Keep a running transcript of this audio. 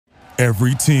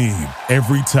Every team,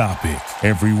 every topic,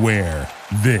 everywhere.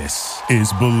 This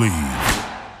is Believe.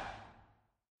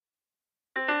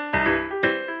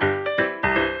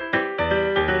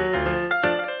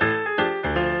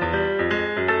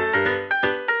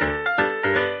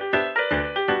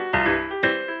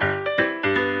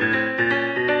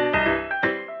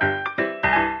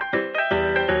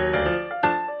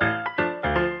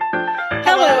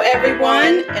 Hello,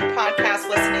 everyone in podcast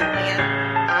listening land.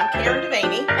 I'm Karen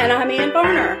Devaney. And I'm Ann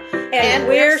Varner. And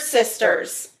we're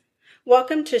sisters.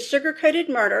 Welcome to Sugar Coated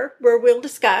Murder, where we'll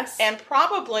discuss And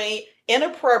probably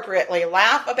inappropriately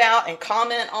laugh about and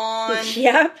comment on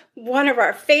Yep, one of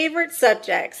our favorite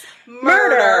subjects,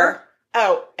 murder.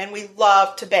 Oh, and we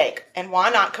love to bake. And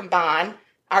why not combine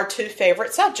our two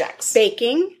favorite subjects?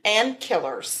 Baking. And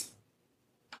killers.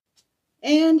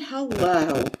 And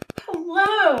hello.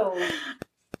 Hello.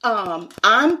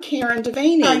 I'm Karen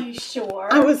Devaney. Are you sure?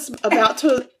 I was about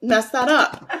to mess that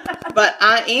up, but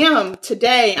I'm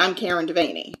Karen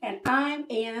Devaney. And I'm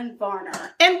Ann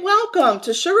Varner. And welcome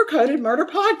to Sugar Coated Murder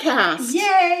Podcast.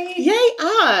 Yay! Yay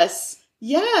us.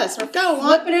 Yes, we're going.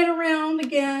 Flipping it around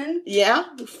again. Yeah,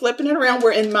 we're flipping it around.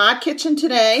 We're in my kitchen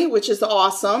today, which is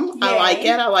awesome. Yay. I like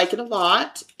it. I like it a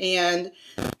lot. And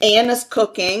Ann is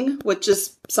cooking, which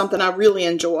is something I really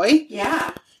enjoy.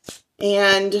 Yeah.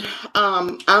 And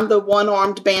I'm the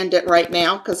one-armed bandit right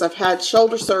now because I've had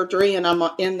shoulder surgery and I'm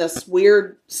in this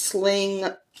weird sling,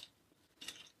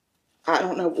 I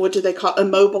don't know, what do they call it?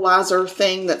 Immobilizer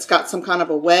thing that's got some kind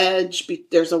of a wedge.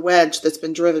 There's a wedge that's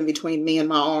been driven between me and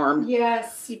my arm.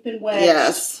 Yes, you've been wedged.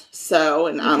 Yes. So,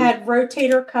 and You've had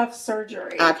rotator cuff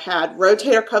surgery. I've had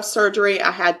rotator cuff surgery.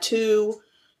 I had 2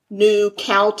 new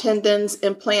cow tendons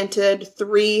implanted,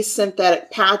 3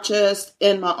 synthetic patches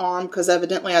in my arm because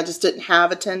evidently I just didn't have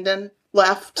a tendon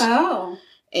left. Oh.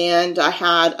 And I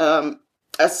had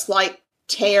a slight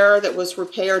tear that was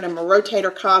repaired in my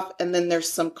rotator cuff, and then there's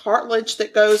some cartilage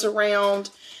that goes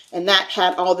around, and that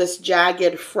had all this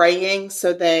jagged fraying,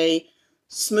 so they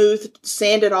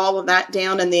sanded all of that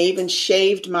down, and they even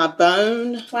shaved my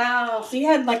bone. Wow. So you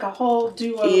had like a whole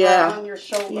do-over on your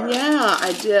shoulder. Yeah,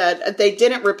 I did. They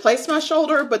didn't replace my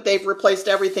shoulder, but they've replaced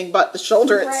everything but the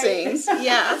shoulder, it seems.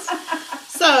 Yes.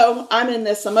 So I'm in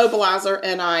this immobilizer,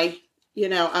 and I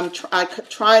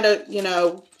try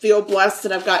to, feel blessed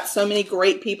that I've got so many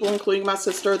great people, including my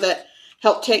sister, that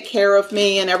help take care of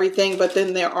me and everything. But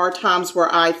then there are times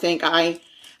where I think I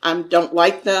don't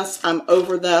like this. I'm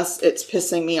over this. It's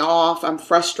pissing me off. I'm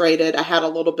frustrated. I had a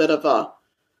little bit of a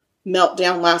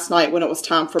meltdown last night when it was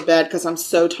time for bed because I'm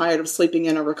so tired of sleeping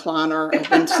in a recliner.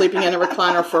 I've been sleeping in a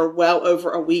recliner for well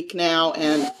over a week now,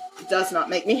 and it does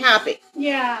not make me happy.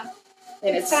 Yeah.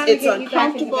 And it's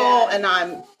uncomfortable, and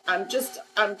I'm just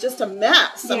a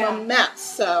mess. Yeah. I'm a mess.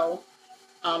 So,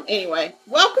 anyway,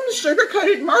 welcome to Sugar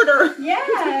Coated Murder.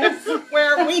 Yes.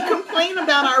 Where we complain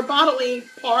about our bodily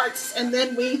parts and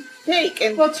then we bake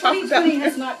and talk about. 2020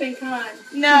 has not been kind.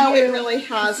 No, it really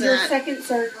hasn't. Your second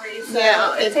surgery, so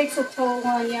Yeah, it takes a toll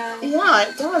on you. Yeah,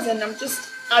 it does, and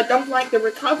I don't like the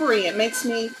recovery. It makes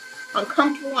me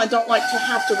uncomfortable. I don't like to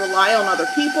have to rely on other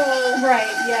people. Right,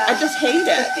 yeah. I just hate it.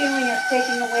 The feeling of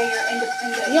taking away your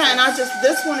independence. Yeah, and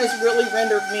this one has really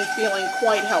rendered me feeling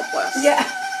quite helpless. Yeah.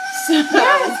 So,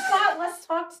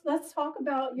 Yes, let's talk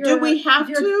about your... Do we have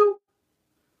to?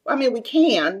 I mean, we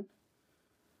can.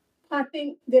 I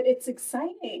think that it's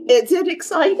exciting. Is it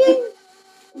exciting?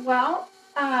 Well,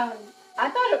 I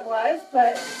thought it was,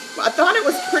 but... I thought it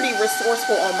was pretty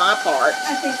resourceful on my part.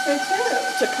 I think so,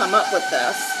 too. To come up with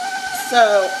this.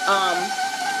 So,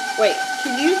 wait,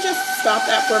 can you just stop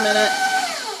that for a minute?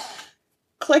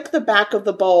 Click the back of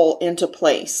the bowl into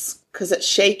place. Because it's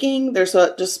shaking. There's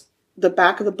just the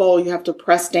back of the bowl you have to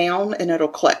press down and it'll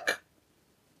click.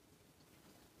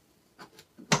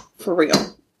 For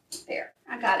real. There,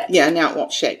 I got it. Yeah, now it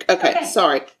won't shake. Okay.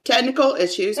 Sorry. Technical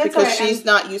issues. That's because right. She's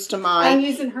not used to my I'm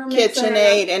using her mixer.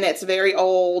 KitchenAid, and it's very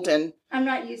old and I'm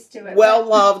not used to it. well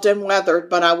loved and weathered,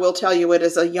 but I will tell you it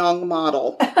is a young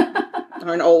model.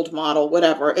 Or an old model,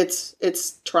 whatever. It's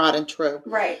tried and true.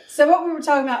 Right. So what we were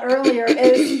talking about earlier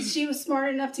is she was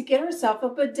smart enough to get herself a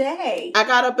bidet. I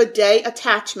got a bidet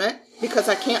attachment because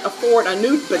I can't afford a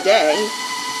new bidet.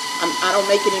 I don't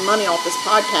make any money off this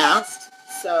podcast.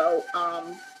 So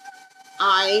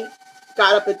I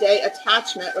got a bidet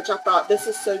attachment, which I thought this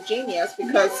is so genius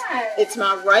because It's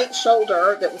my right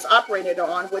shoulder that was operated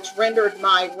on, which rendered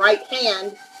my right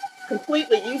hand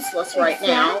completely useless right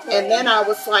now. And then I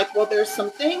was like, well, there's some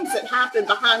things that happen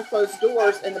behind closed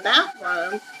doors in the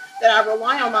bathroom that I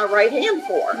rely on my right hand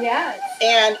for. Yes.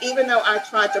 And even though I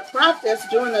tried to practice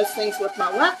doing those things with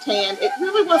my left hand, it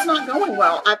really was not going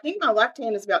well. I think my left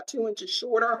hand is about 2 inches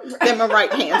shorter than my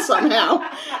right hand somehow.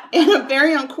 And I'm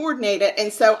very uncoordinated.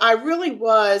 And so I really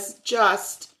was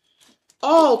just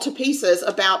all to pieces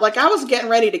about, like, I was getting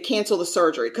ready to cancel the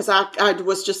surgery because I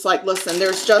was just like, listen,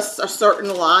 there's just a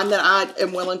certain line that I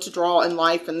am willing to draw in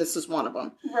life, and this is one of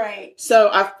them. Right. So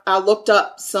I looked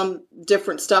up some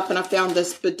different stuff, and I found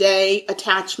this bidet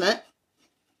attachment,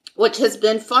 which has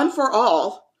been fun for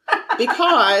all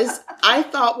because I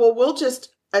thought, well, we'll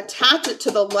just attach it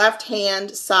to the left-hand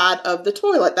side of the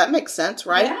toilet. That makes sense,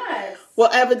 right? Yes. Well,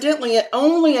 evidently, it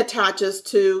only attaches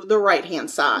to the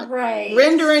right-hand side. Right.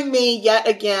 Rendering me, yet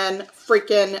again,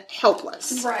 freaking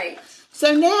helpless. Right.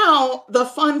 So now, the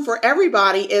fun for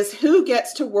everybody is who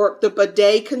gets to work the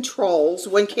bidet controls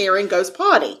when Karen goes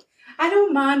potty. I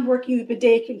don't mind working the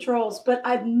bidet controls, but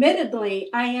admittedly,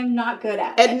 I am not good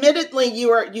at it.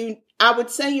 Admittedly, I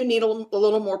would say you need a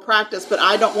little more practice, but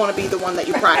I don't want to be the one that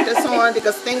you practice on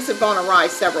because things have gone awry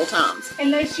several times.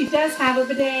 And though she does have a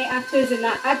bidet,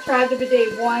 I've tried the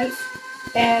bidet once,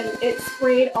 and it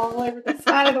sprayed all over the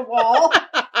side of the wall,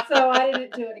 so I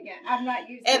didn't do it again. I've not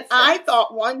used it. And I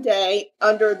thought one day,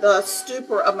 under the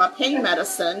stupor of my pain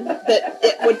medicine, that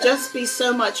it would just be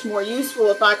so much more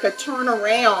useful if I could turn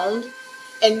around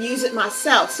and use it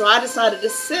myself. So I decided to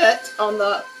sit on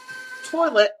the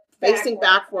toilet facing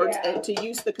backwards and to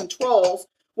use the controls,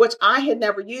 which I had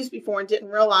never used before and didn't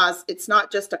realize it's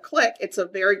not just a click, it's a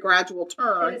very gradual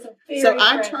turn. So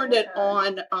I turned it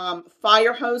on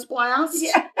fire hose blast.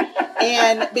 Yeah.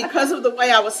 And because of the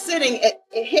way I was sitting, it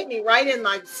hit me right in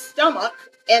my stomach,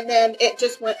 and then it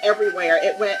just went everywhere.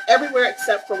 It went everywhere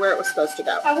except for where it was supposed to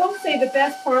go. I will say the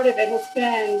best part of it has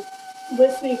been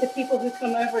listening to people who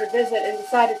come over to visit and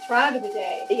decide to try the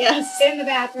bidet. Yes. In the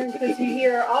bathroom, because you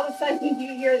hear, all of a sudden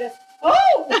you hear this,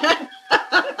 oh!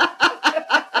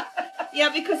 Yeah,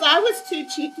 because I was too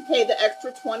cheap to pay the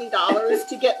extra $20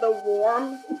 to get the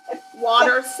warm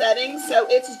water setting, so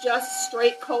it's just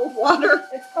straight cold water.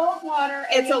 It's cold water.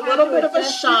 And it's a little bit of a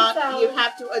shot. You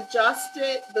have to adjust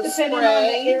it, the depending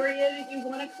spray, on the area that you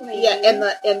want to clean. Yeah,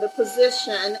 and the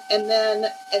position, and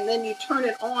then you turn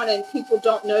it on, and people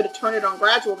don't know to turn it on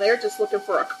gradual. They're just looking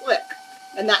for a click,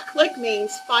 and that click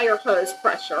means fire hose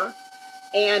pressure.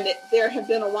 And there have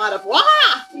been a lot of wah.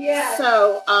 Yeah.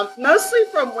 So mostly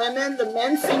from women, the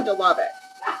men seem to love it.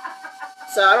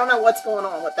 So I don't know what's going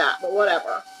on with that, but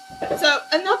whatever. So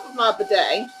enough of my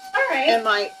bidet. All right. And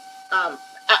my,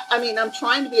 I mean, I'm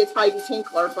trying to be a tidy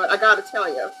tinkler, but I got to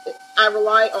tell you, I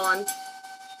rely on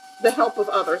the help of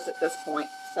others at this point.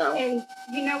 So. And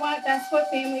you know what? That's what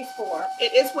family's for.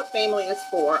 It is what family is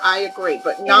for. I agree,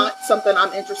 but not something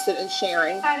I'm interested in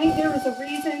sharing. I think there was a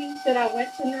reason that I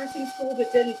went to nursing school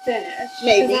but didn't finish.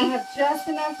 Maybe. Because I have just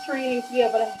enough training to be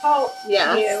able to help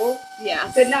you.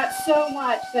 Yes. But not so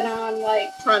much that I'm like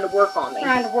trying to work on me.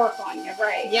 Trying to work on you,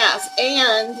 right? Yes,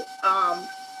 and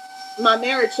my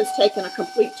marriage has taken a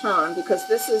complete turn because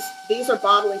these are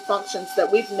bodily functions that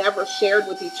we've never shared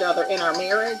with each other in our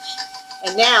marriage.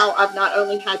 And now I've not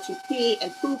only had to pee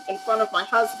and poop in front of my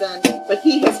husband, but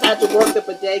he has had to work the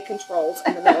bidet controls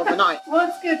in the middle of the night. Well,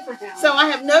 it's good for him. So I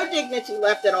have no dignity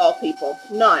left at all, people.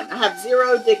 None. I have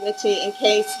zero dignity. In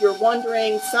case you're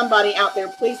wondering, somebody out there,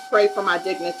 please pray for my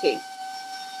dignity.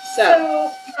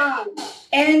 So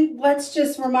and let's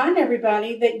just remind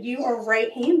everybody that you are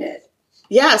right-handed.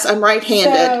 Yes, I'm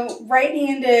right-handed. So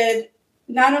right-handed,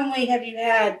 not only have you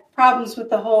had problems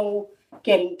with the whole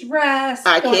getting dressed,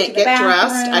 I can't get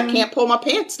dressed. I can't pull my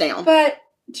pants down. But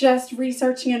just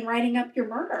researching and writing up your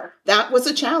murder. That was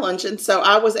a challenge. And so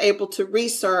I was able to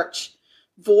research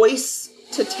voice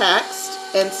to text.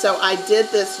 And so I did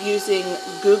this using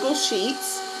Google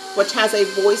Sheets, which has a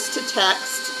voice to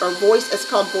text or it's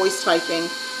called voice typing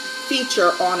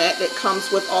feature on it. It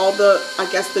comes with all the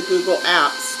Google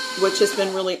apps, which has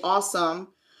been really awesome.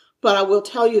 But I will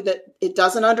tell you that it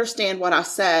doesn't understand what I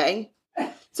say.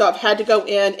 So I've had to go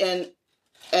in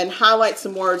and highlight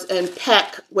some words and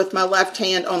peck with my left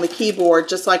hand on the keyboard,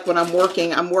 just like when I'm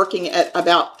working. I'm working at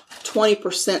about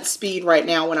 20% speed right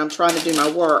now when I'm trying to do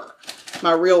my work,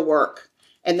 my real work.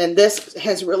 And then this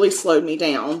has really slowed me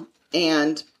down.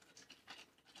 And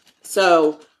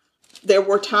so there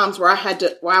were times where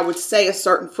I would say a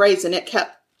certain phrase and it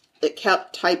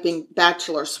kept typing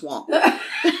bachelor swamp.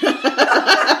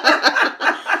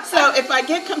 So if I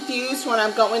get confused when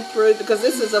I'm going through, because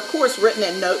this is, of course, written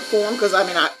in note form, because,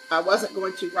 I wasn't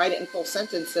going to write it in full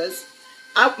sentences.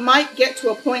 I might get to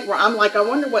a point where I'm like, I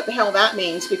wonder what the hell that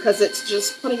means, because it's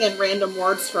just putting in random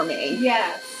words for me.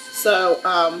 Yes. So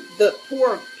the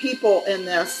poor people in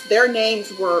this, their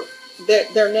names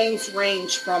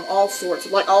range from all sorts,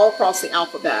 like all across the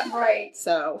alphabet. Right.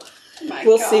 So My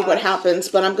we'll see what gosh. happens,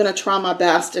 but I'm going to try my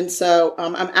best. And so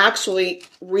I'm actually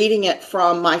reading it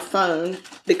from my phone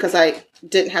because I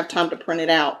didn't have time to print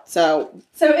it out. So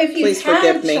if you've please had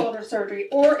forgive me. shoulder surgery,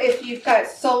 or if you've got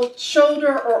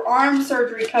shoulder or arm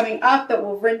surgery coming up that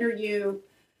will render you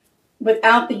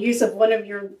without the use of one of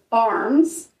your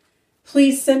arms,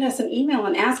 please send us an email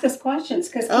and ask us questions,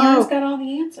 because Karen's got all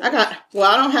the answers. I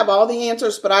don't have all the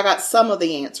answers, but I got some of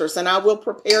the answers, and I will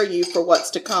prepare you for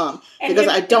what's to come, because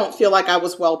I don't feel like I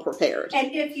was well prepared.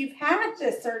 And if you've had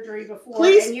this surgery before,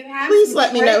 Please, and you have please some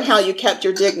let me know tricks, how you kept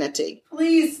your dignity.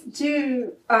 please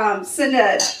do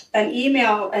send an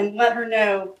email and let her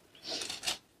know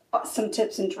some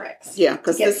tips and tricks. Yeah,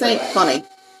 because this ain't funny.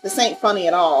 This ain't funny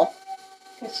at all.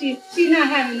 Because she's not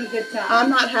having a good time. I'm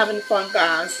not having fun,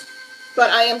 guys. But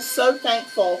I am so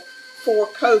thankful for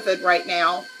COVID right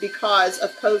now. Because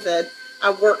of COVID,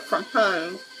 I work from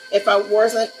home. If I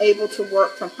wasn't able to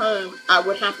work from home, I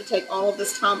would have to take all of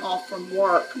this time off from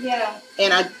work. Yeah.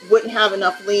 And I wouldn't have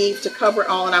enough leave to cover it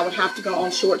all, and I would have to go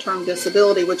on short-term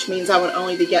disability, which means I would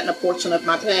only be getting a portion of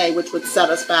my pay, which would set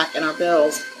us back in our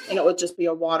bills. And it would just be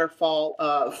a waterfall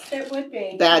of It would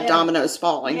be. bad dominoes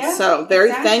falling. Yeah, So very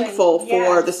exactly. thankful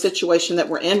for Yes. the situation that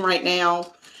we're in right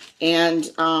now.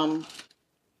 And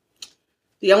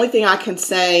the only thing I can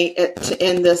say to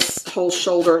end this whole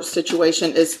shoulder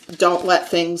situation is don't let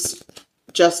things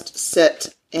just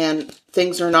sit, and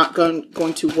things are not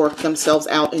going to work themselves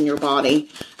out in your body.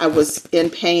 I was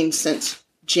in pain since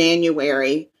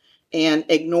January and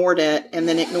ignored it, and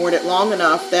then ignored it long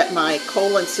enough that my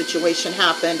colon situation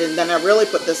happened, and then I really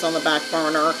put this on the back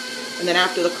burner. And then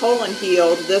after the colon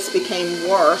healed, this became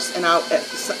worse, and I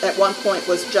at one point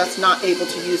was just not able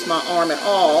to use my arm at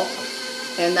all.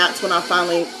 And that's when I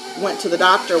finally went to the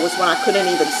doctor, was when I couldn't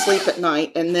even sleep at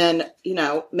night. And then,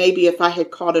 maybe if I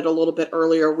had caught it a little bit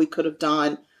earlier, we could have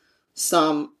done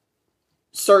some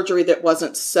surgery that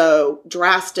wasn't so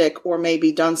drastic, or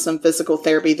maybe done some physical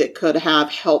therapy that could have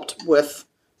helped with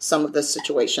some of this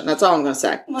situation. That's all I'm going to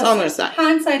say. That's all I'm going to say.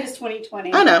 Hindsight is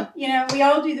 20/20. I know. We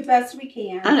all do the best we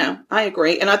can. I know. I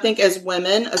agree. And I think as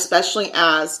women, especially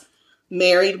as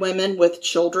married women with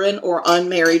children, or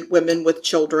unmarried women with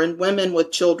children, women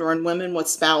with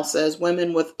spouses,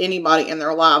 women with anybody in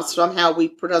their lives, somehow we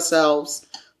put ourselves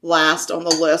last on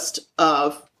the list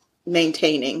of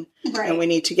maintaining. Right. And we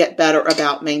need to get better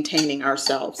about maintaining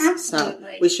ourselves.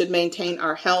 Absolutely. So we should maintain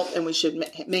our health, and we should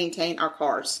maintain our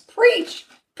cars. Preach,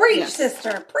 Yes.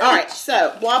 sister, preach. All right,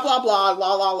 so blah, blah, blah,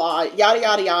 la, la, la, yada,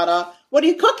 yada, yada. What are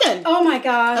you cooking? Oh my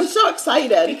gosh. I'm so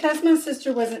excited. Because my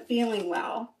sister wasn't feeling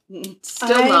well,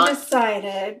 Still I not.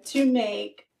 decided to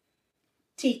make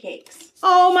tea cakes.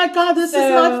 Oh my God, this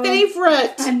is my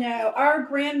favorite. I know. Our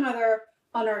grandmother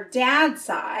on our dad's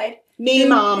side, Me who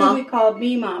Mama. we called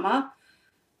Me Mama,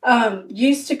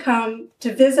 used to come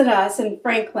to visit us in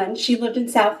Franklin. She lived in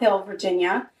South Hill,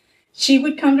 Virginia. She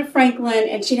would come to Franklin,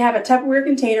 and she'd have a Tupperware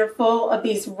container full of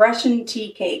these Russian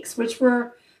tea cakes, which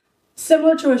were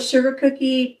similar to a sugar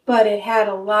cookie, but it had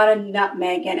a lot of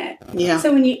nutmeg in it. Yeah.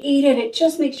 So when you eat it, it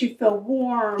just makes you feel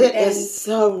warm. It and is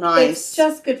so nice. It's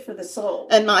just good for the soul.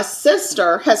 And my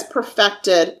sister has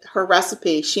perfected her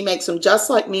recipe. She makes them just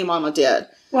like Me Mama did.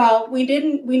 Well, we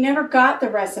never got the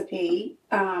recipe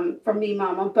from Me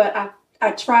Mama, but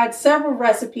I tried several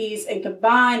recipes and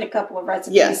combined a couple of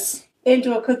recipes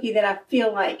into a cookie that I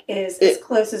feel like is as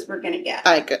close as we're going to get.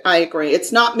 I agree.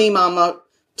 It's not Me Mama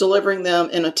delivering them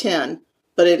in a tin,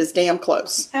 but it is damn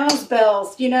close. How's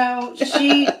Bells? She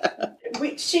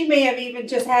may have even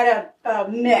just had a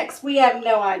mix. We have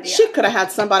no idea. She could have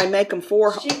had somebody make them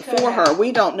for her.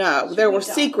 We don't know. There were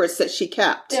secrets that she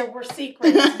kept. There were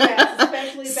secrets, yes,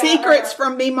 especially about secrets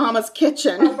from Me Mama's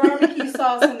kitchen. Her barbecue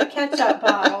sauce in the ketchup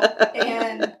bottle,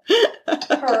 and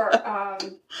her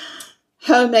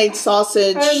homemade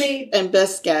sausage and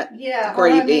biscuit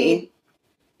gravy.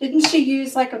 Didn't she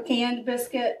use like a canned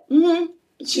biscuit? Mm-hmm.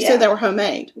 She said they were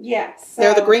homemade. Yes.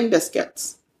 They're the green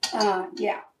biscuits.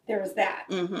 There was that.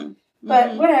 Mm-hmm.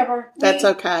 But whatever. That's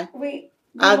okay. We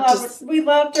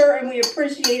loved her, and we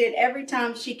appreciated every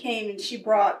time she came and she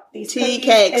brought these tea cookies,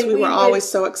 cakes. We were always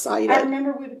so excited. I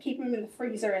remember we would keep them in the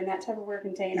freezer in that Tupperware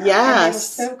container.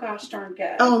 Yes. And they were so gosh darn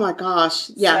good. Oh my gosh.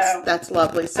 Yes, that's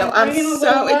lovely. So I'm bringing a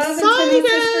so little love into my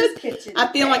sister's excited. kitchen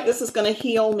I feel like today. this is going to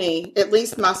heal me, at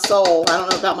least my soul. I don't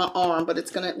know about my arm, but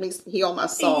it's going to at least heal my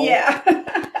soul. Yeah.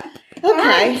 Okay. All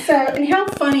right, and how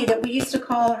funny that we used to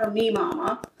call her Me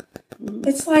Mama.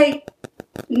 It's like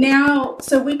now,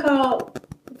 so we call,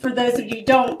 for those of you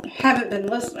who haven't been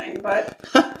listening, but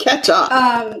catch up.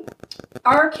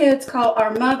 Our kids call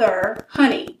our mother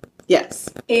Honey. Yes.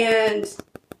 And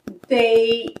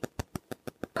they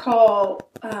call,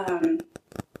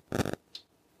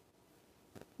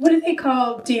 what do they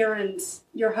call Darren's,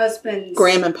 your husband's?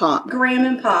 Graham and Pop. Graham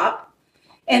and Pop.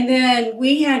 And then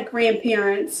we had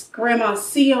grandparents, Grandma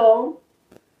Seal,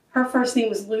 her first name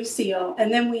was Lucille,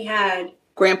 and then we had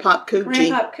Grandpa Coogee.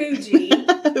 Grandpa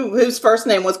Coogee. Whose first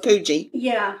name was Coogee.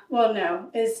 Yeah, well, no,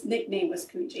 his nickname was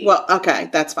Coogee. Well, okay,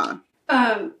 that's fine.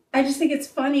 I just think it's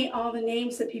funny, all the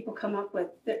names that people come up with.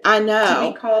 That I know.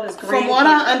 To be called as grandparents. From what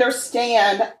I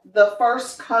understand, the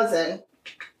first cousin,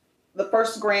 the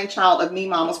first grandchild of me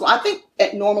mama's, well, I think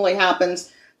it normally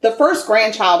happens. The first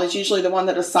grandchild is usually the one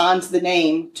that assigns the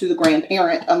name to the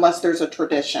grandparent, unless there's a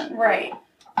tradition. Right.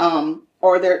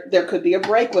 Or there could be a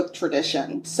break with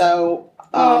tradition. So,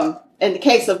 in the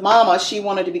case of Mama, she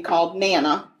wanted to be called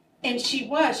Nana. And she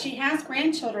has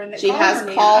grandchildren that call her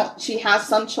Nana. She has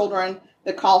some children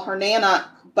that call her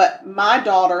Nana. But my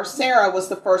daughter, Sarah, was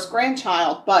the first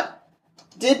grandchild, but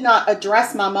did not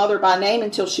address my mother by name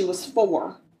until she was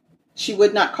 4. She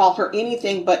would not call her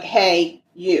anything but, hey,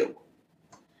 you.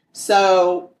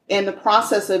 So in the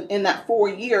process of, in that 4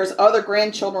 years, other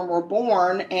grandchildren were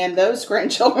born, and those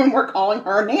grandchildren were calling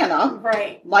her Nana.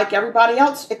 Right. Like everybody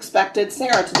else expected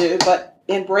Sarah to do, but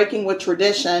in breaking with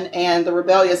tradition and the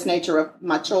rebellious nature of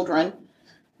my children,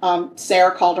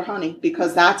 Sarah called her Honey,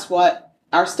 because that's what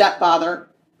our stepfather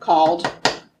called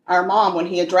our mom when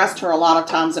he addressed her. A lot of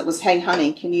times it was, hey,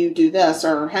 honey, can you do this?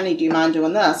 Or, honey, do you mind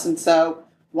doing this? And so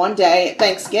one day at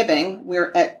Thanksgiving,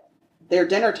 we're at their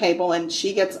dinner table, and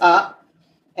she gets up,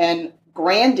 and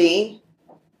Grandy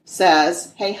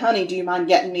says, hey, honey, do you mind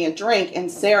getting me a drink?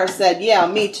 And Sarah said, yeah,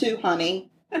 me too,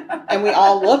 honey. And we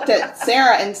all looked at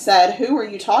Sarah and said, who are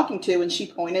you talking to? And she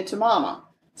pointed to Mama.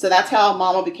 So that's how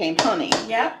Mama became Honey.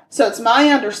 Yeah. So it's my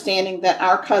understanding that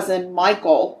our cousin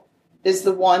Michael is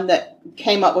the one that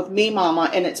came up with me Mama,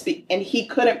 and and he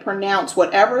couldn't pronounce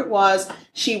whatever it was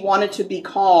she wanted to be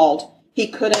called. He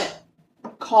couldn't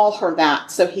call her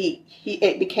that, so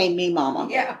it became me Mama.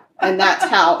 Yeah. And that's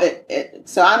how it.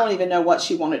 So I don't even know what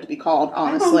she wanted to be called,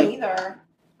 honestly. I don't either.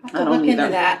 I have to look into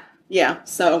that. Yeah.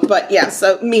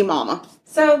 So me Mama.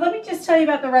 So let me just tell you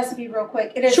about the recipe real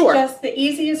quick. It is just the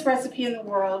easiest recipe in the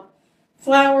world.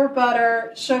 Flour,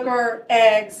 butter, sugar,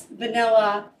 eggs,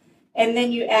 vanilla, and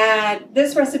then you add,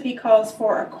 this recipe calls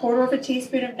for 1/4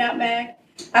 teaspoon of nutmeg.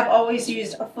 I've always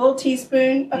used a full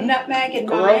teaspoon of nutmeg in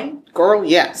mine. Girl,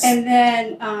 yes. And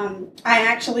then I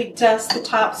actually dust the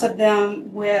tops of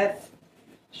them with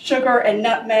sugar and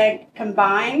nutmeg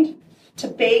combined to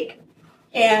bake,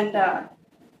 and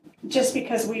just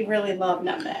because we really love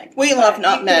nutmeg. We love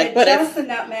nutmeg, but adjust the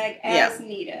nutmeg as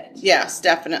needed. Yes,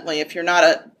 definitely. If you're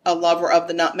not a lover of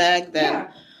the nutmeg, then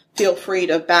feel free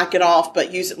to back it off,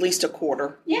 but use at least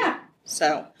 1/4. Yeah.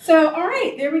 So all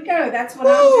right, there we go. That's what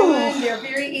I'm doing. They're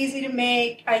very easy to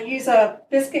make. I use a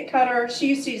biscuit cutter. She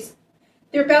used to use,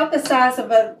 they're about the size of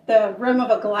the rim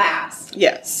of a glass.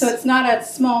 Yes. So it's not a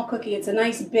small cookie. It's a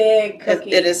nice big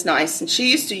cookie. It is nice. And she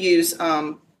used to use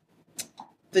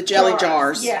the jelly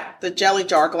jars. Yeah. The jelly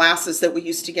jar glasses that we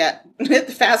used to get at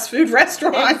the fast food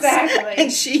restaurants. Exactly. And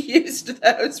she used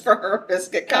those for her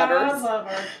biscuit cutters. I love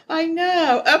her. I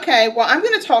know. Okay, well, I'm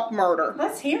going to talk murder.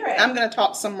 Let's hear it. I'm going to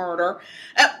talk some murder.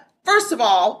 First of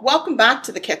all, welcome back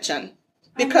to the kitchen,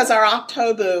 because our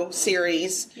October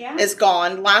series is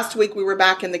gone. Last week we were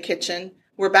back in the kitchen.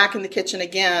 We're back in the kitchen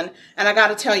again. And I got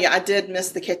to tell you, I did miss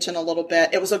the kitchen a little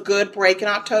bit. It was a good break in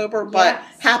October, but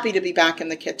happy to be back in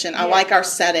the kitchen. I like our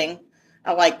setting.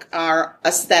 I like our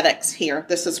aesthetics here.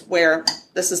 This is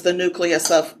the nucleus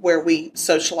of where we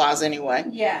socialize anyway.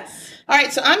 Yes. All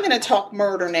right, so I'm going to talk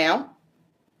murder now.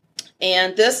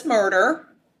 And this murder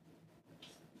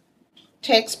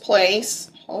takes place,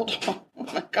 hold on, oh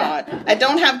my God. I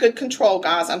don't have good control,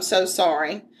 guys. I'm so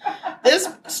sorry. This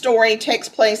story takes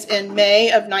place in May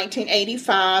of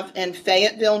 1985 in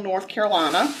Fayetteville, North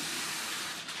Carolina.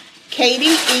 Katie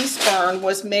Eastburn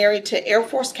was married to Air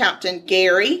Force Captain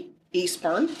Gary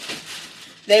Eastburn.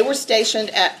 They were stationed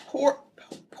at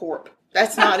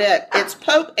that's not it. It's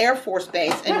Pope Air Force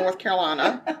Base in North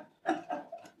Carolina.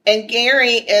 And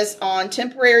Gary is on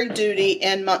temporary duty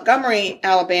in Montgomery,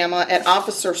 Alabama at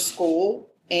officer school.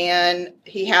 And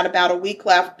he had about a week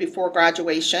left before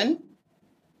graduation.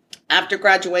 After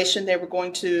graduation, they were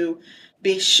going to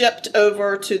be shipped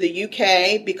over to the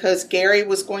UK because Gary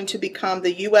was going to become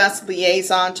the U.S.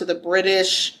 liaison to the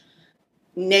British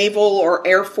naval or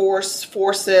Air Force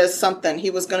forces, something. He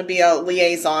was going to be a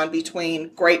liaison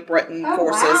between Great Britain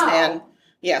forces and,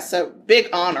 so big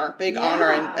honor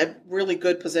and a really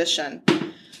good position.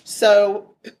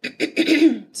 So,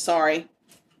 sorry.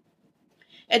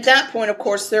 At that point, of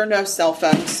course, there are no cell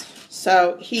phones.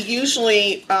 So he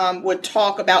usually would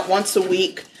talk about once a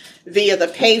week via the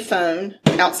payphone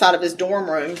outside of his dorm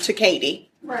room to Katie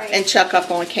and check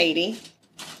up on Katie.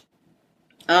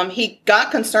 He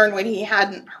got concerned when he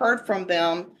hadn't heard from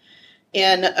them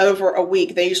in over a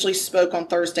week. They usually spoke on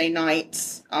Thursday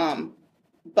nights.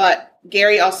 But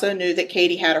Gary also knew that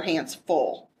Katie had her hands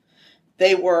full.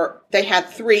 They had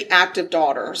 3 active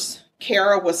daughters.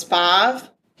 Kara was 5,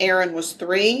 Erin was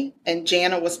 3, and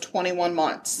Jana was 21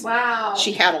 months. Wow.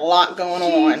 She had a lot going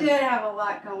on. She did have a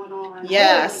lot going on.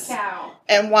 Yes. Holy cow.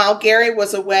 And while Gary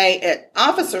was away at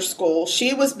officer school,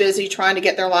 she was busy trying to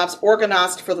get their lives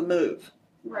organized for the move.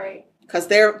 Right. Because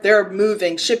they're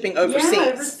moving, shipping overseas. Yeah,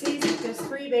 overseas with those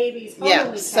 3 babies. Holy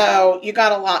cow. So you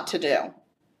got a lot to do.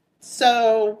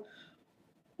 So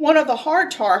one of the hard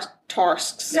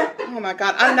tasks, oh my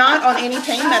God, I'm not on any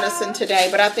pain medicine today,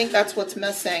 but I think that's what's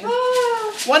missing.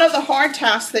 One of the hard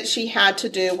tasks that she had to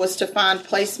do was to find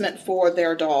placement for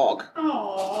their dog.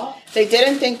 Aww. They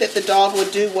didn't think that the dog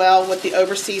would do well with the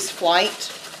overseas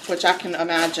flight, which I can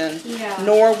imagine,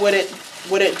 nor would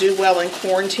it do well in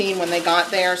quarantine when they got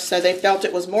there, so they felt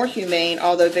it was more humane,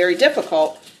 although very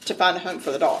difficult, to find a home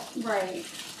for the dog. Right.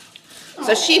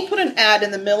 So she put an ad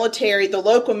in the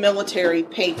local military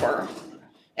paper,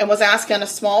 and was asking a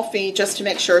small fee just to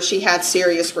make sure she had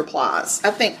serious replies. I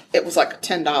think it was like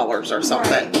 $10 or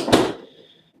something. Right.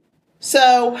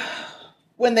 So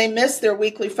when they missed their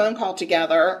weekly phone call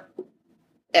together,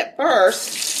 at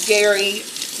first, Gary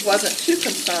wasn't too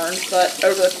concerned, but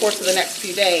over the course of the next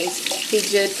few days, he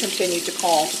did continue to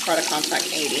call to try to contact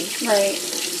Katie. Right.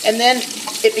 And then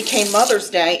it became Mother's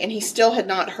Day, and he still had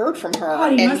not heard from her.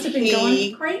 God, he must have been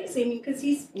going crazy because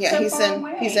he's so far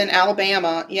away. He's in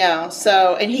Alabama,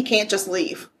 So, and he can't just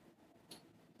leave.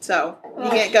 So he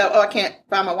can't go. Oh, I can't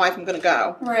find my wife. I'm going to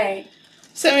go. Right.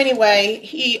 So anyway,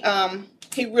 he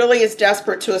really is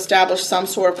desperate to establish some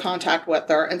sort of contact with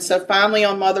her, and so finally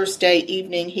on Mother's Day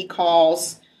evening, he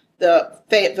calls the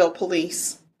Fayetteville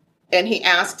police, and he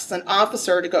asks an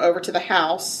officer to go over to the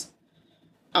house.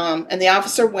 And the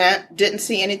officer went, didn't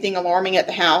see anything alarming at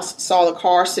the house, saw the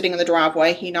car sitting in the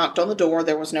driveway. He knocked on the door.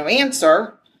 There was no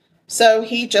answer. So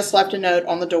he just left a note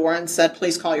on the door and said,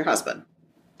 please call your husband.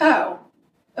 Oh,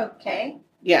 okay.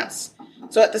 Yes.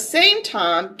 So at the same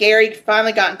time, Gary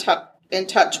finally got in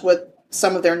touch with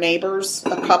some of their neighbors,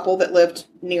 a couple that lived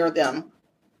near them.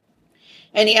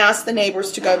 And he asked the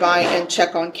neighbors to go by and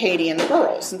check on Katie and the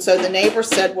girls. And so the neighbors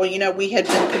said, well, we had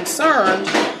been concerned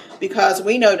because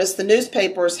we noticed the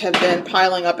newspapers have been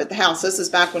piling up at the house. This is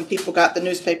back when people got the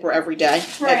newspaper every day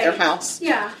at their house.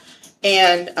 Yeah.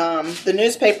 And the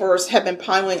newspapers have been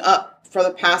piling up for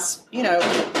the past,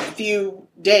 few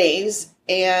days.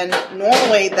 And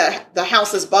normally the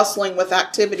house is bustling with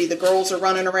activity. The girls are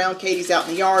running around. Katie's out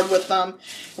in the yard with them.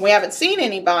 And we haven't seen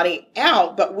anybody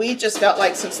out, but we just felt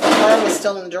like since the car was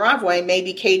still in the driveway,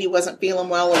 maybe Katie wasn't feeling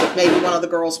well or maybe one of the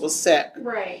girls was sick.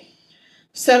 Right.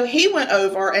 So he went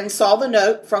over and saw the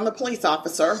note from the police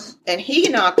officer, and he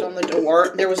knocked on the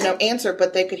door. There was no answer,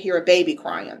 but they could hear a baby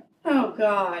crying. Oh,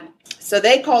 God. So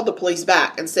they called the police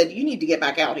back and said, you need to get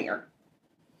back out here.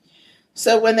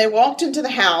 So when they walked into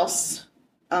the house,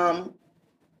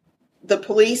 the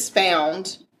police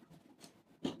found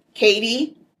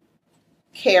Katie,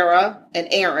 Kara, and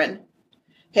Erin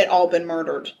had all been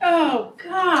murdered. Oh,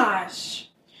 gosh.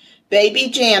 Baby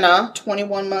Jana,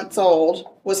 21 months old,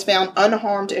 was found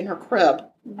unharmed in her crib.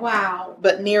 Wow.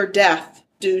 But near death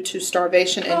due to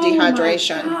starvation and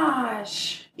dehydration. Oh, my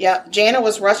gosh. Yeah, Jana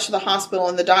was rushed to the hospital,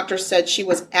 and the doctor said she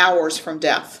was hours from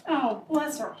death. Oh,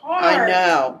 bless her heart. I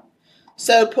know.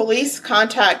 So police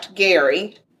contact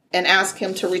Gary and ask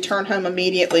him to return home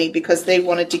immediately because they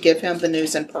wanted to give him the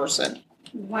news in person.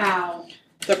 Wow.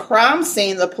 The crime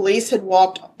scene the police had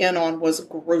walked in on was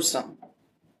gruesome.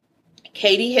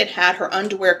 Katie had her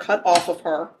underwear cut off of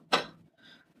her.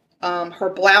 Her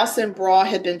blouse and bra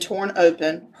had been torn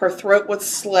open. Her throat was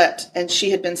slit, and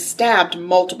she had been stabbed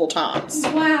multiple times.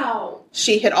 Wow.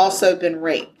 She had also been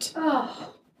raped.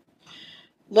 Oh.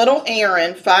 Little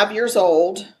Erin, 5 years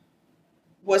old,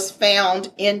 was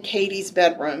found in Katie's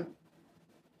bedroom,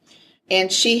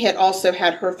 and she had also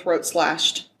had her throat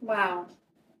slashed. Wow.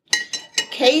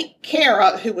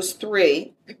 Kara, who was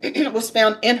 3, was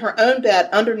found in her own bed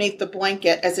underneath the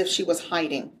blanket as if she was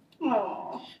hiding.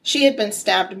 Oh. She had been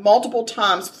stabbed multiple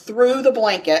times through the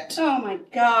blanket. Oh, my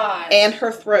God. And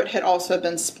her throat had also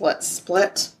been split.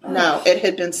 Split? No, it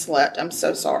had been slit. I'm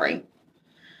so sorry.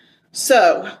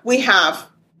 So, we have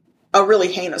a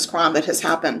really heinous crime that has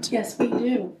happened. Yes, we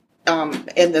do.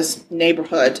 In this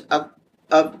neighborhood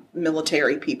of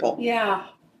military people. Yeah.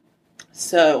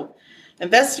 So,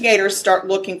 investigators start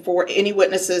looking for any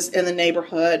witnesses in the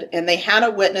neighborhood, and they had a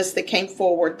witness that came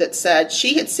forward that said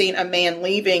she had seen a man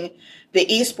leaving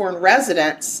the Eastbourne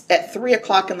residence at 3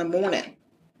 o'clock in the morning,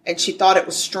 and she thought it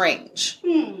was strange.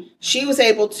 She was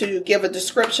able to give a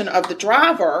description of the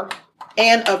driver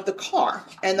and of the car,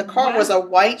 and the car was a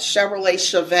white Chevrolet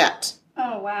Chevette.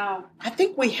 Oh, wow. I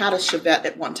think we had a Chevette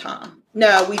at one time.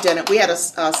 No, we didn't. We had a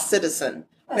Citizen.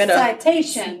 A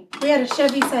Citation. We had a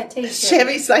Chevy Citation.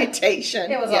 Chevy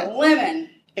Citation. It was a lemon.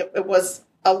 It was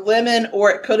a lemon,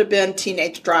 or it could have been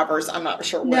teenage drivers. I'm not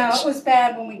sure which. No, it was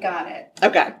bad when we got it.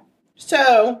 Okay.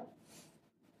 So,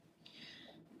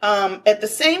 at the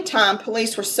same time,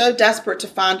 police were so desperate to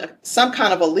find some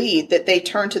kind of a lead that they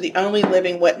turned to the only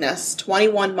living witness,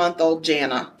 21-month-old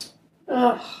Jana.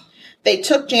 Ugh. They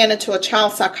took Jana to a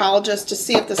child psychologist to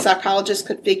see if the psychologist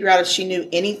could figure out if she knew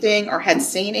anything or had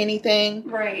seen anything.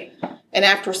 Right. And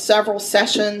after several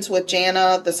sessions with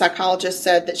Jana, the psychologist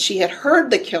said that she had heard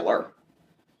the killer,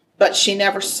 but she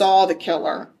never saw the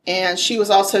killer. And she was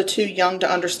also too young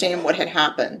to understand what had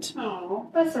happened.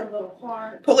 Oh, that's a little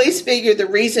hard. Police figured the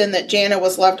reason that Jana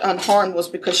was left unharmed was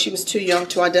because she was too young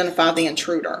to identify the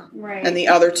intruder. Right. And the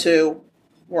other two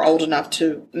were old enough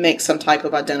to make some type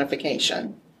of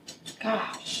identification.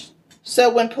 Gosh.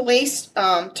 So when police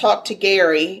talked to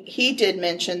Gary, he did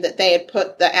mention that they had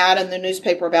put the ad in the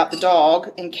newspaper about the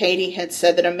dog, and Katie had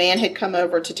said that a man had come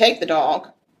over to take the dog.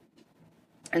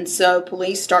 And so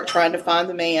police start trying to find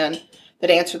the man that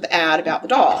answered the ad about the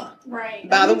dog. Right.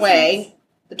 By the way,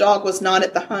 the dog was not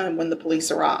at the home when the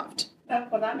police arrived. Oh,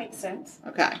 well, that makes sense.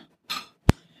 Okay.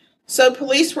 So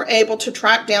police were able to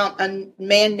track down a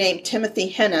man named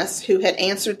Timothy Hennis who had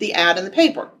answered the ad in the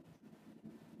paper.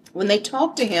 When they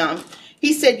talked to him,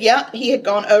 he said, he had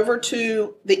gone over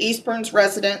to the Eastbourne's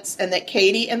residence and that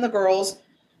Katie and the girls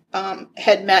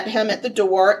had met him at the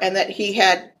door and that he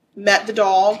had met the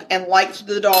dog and liked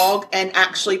the dog and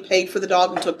actually paid for the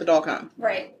dog and took the dog home.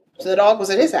 Right. So the dog was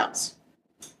at his house.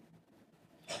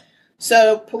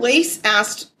 So police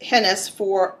asked Hennis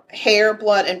for hair,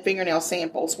 blood, and fingernail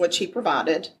samples, which he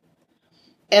provided.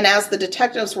 And as the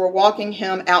detectives were walking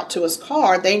him out to his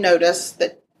car, they noticed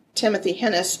that Timothy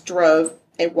Hennis drove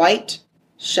a white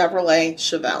Chevrolet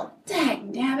Chevelle.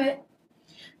 Dagnabbit.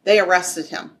 They arrested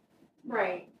him.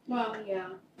 Right. Well,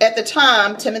 yeah. At the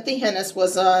time, Timothy Hennis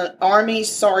was an Army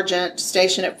sergeant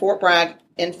stationed at Fort Bragg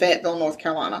in Fayetteville, North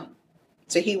Carolina.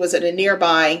 So he was at a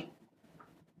nearby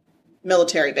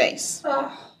military base.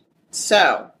 Oh.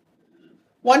 So,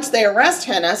 once they arrest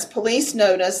Hennis, police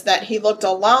noticed that he looked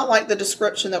a lot like the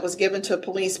description that was given to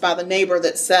police by the neighbor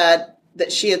that said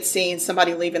that she had seen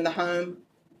somebody leaving the home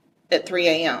at 3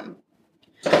 a.m.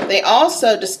 They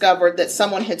also discovered that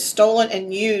someone had stolen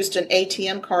and used an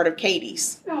ATM card of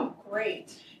Katie's. Oh,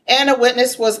 great. And a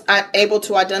witness was able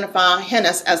to identify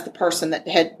Hennis as the person that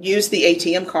had used the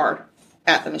ATM card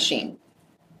at the machine.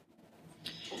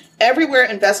 Everywhere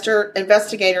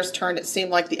investigators turned, it seemed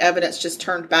like the evidence just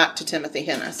turned back to Timothy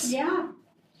Hennis. Yeah.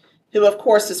 Who, of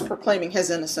course, is proclaiming his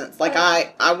innocence. Like,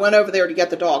 I went over there to get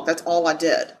the dog. That's all I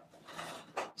did.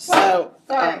 So,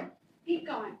 sorry. Keep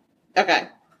going. Okay.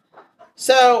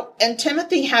 So, and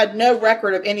Timothy had no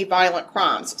record of any violent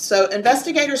crimes. So,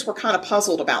 investigators were kind of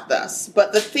puzzled about this.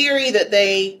 But the theory that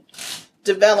they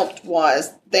developed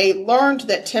was they learned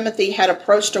that Timothy had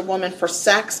approached a woman for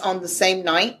sex on the same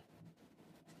night.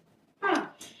 Huh.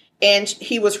 And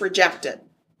he was rejected.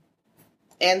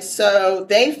 And so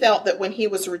they felt that when he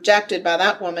was rejected by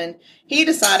that woman, he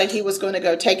decided he was going to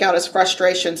go take out his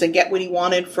frustrations and get what he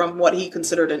wanted from what he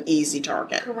considered an easy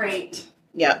target. Great.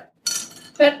 Yeah.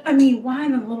 But, I mean, why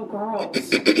the little girls?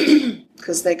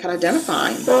 Because they could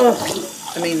identify him. Ugh.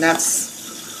 I mean,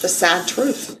 that's the sad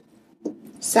truth.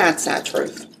 Sad, sad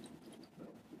truth.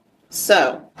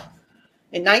 So,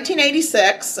 in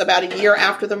 1986, about a year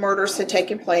after the murders had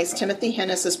taken place, Timothy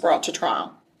Hennis is brought to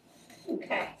trial.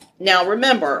 Okay. Now,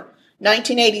 remember,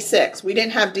 1986, we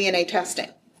didn't have DNA testing.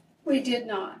 We did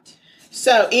not.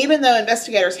 So, even though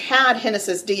investigators had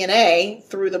Hennis's DNA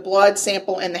through the blood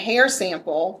sample and the hair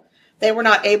sample, they were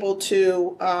not able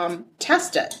to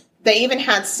test it. They even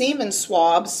had semen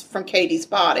swabs from Katie's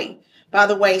body. By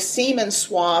the way, semen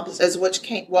swabs is what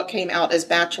came out as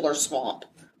bachelor swamp.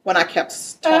 When I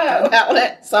kept talking about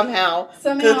it, somehow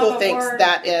Google thinks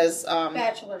that is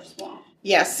bachelor swamp.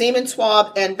 Yeah, semen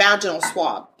swab and vaginal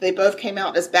swab. They both came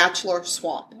out as bachelor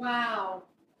swab. Wow.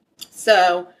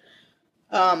 So,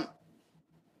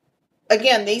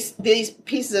 again, these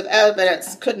pieces of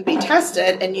evidence couldn't be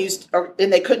tested and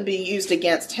they couldn't be used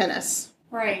against Hennis.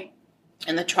 Right.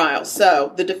 In the trial.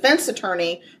 So the defense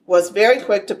attorney was very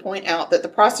quick to point out that the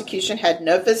prosecution had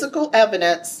no physical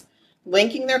evidence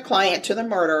linking their client to the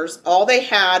murders. All they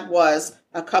had was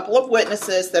a couple of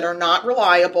witnesses that are not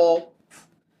reliable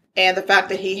and the fact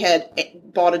that he had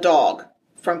bought a dog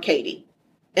from Katie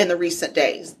in the recent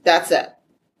days. That's it.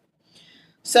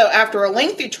 So after a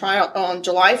lengthy trial on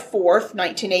July 4th,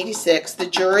 1986, the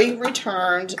jury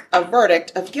returned a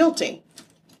verdict of guilty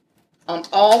on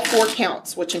all 4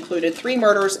 counts, which included 3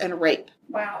 murders and a rape.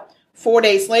 Wow. 4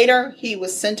 days later, he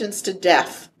was sentenced to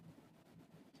death.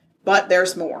 But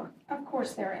there's more. Of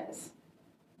course there is.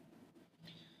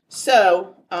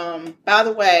 So, by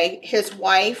the way, his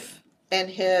wife and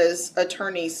his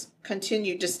attorneys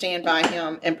continued to stand by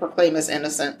him and proclaim his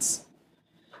innocence.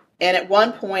 And at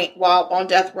one point, while on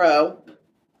death row,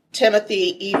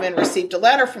 Timothy even received a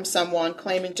letter from someone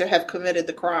claiming to have committed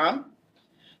the crime.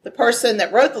 The person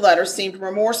that wrote the letter seemed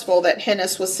remorseful that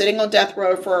Hennis was sitting on death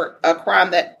row for a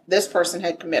crime that this person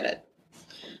had committed.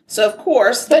 So, of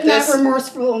course... But not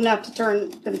remorseful enough to turn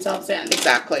themselves in.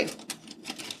 Exactly.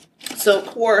 So, of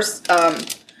course,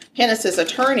 Hennis's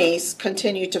attorneys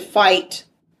continued to fight,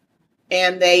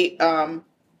 and they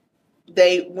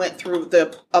went through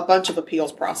a bunch of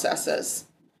appeals processes.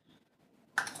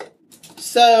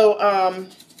 So,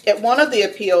 at one of the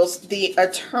appeals, the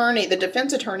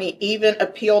defense attorney even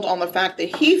appealed on the fact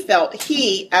that he felt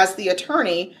he, as the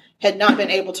attorney, had not been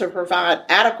able to provide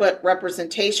adequate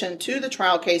representation to the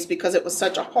trial case because it was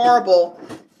such a horrible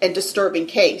and disturbing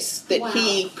case that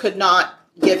he could not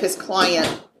give his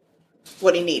client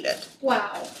what he needed.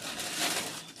 Wow.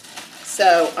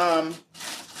 So,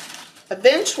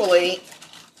 eventually,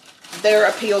 their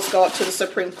appeals go up to the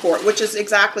Supreme Court, which is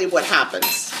exactly what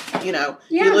happens. You know,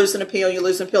 You lose an appeal, you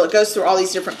lose an appeal. It goes through all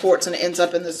these different courts and it ends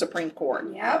up in the Supreme Court.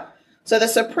 Yep. So the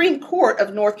Supreme Court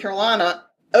of North Carolina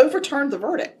overturned the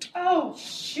verdict. Oh,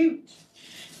 shoot.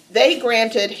 They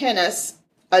granted Hennis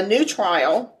a new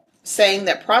trial, saying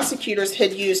that prosecutors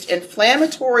had used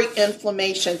inflammatory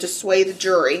information to sway the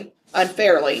jury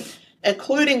unfairly,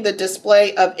 including the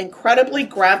display of incredibly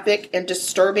graphic and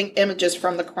disturbing images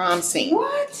from the crime scene.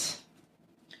 What?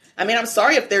 I mean, I'm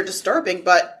sorry if they're disturbing,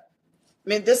 but I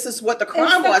mean, this is what the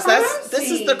crime was. This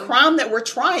is the crime that we're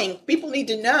trying. People need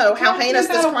to know how heinous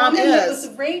this crime is. That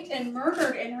was raped and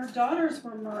murdered, and her daughters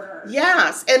were murdered.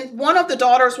 Yes, and one of the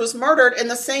daughters was murdered in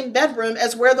the same bedroom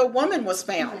as where the woman was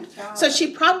found. Oh, so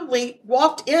she probably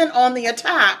walked in on the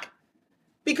attack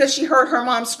because she heard her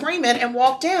mom screaming and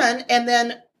walked in and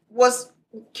then was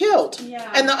killed.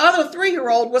 Yeah. And the other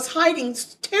 3-year-old was hiding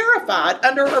terrified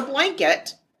under her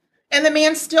blanket, and the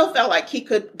man still felt like he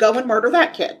could go and murder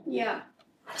that kid. Yeah.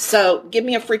 So, give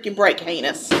me a freaking break,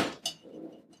 heinous.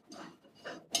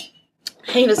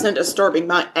 Heinous and disturbing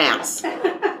my ass.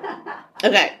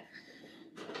 Okay.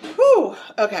 Whew.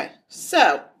 Okay.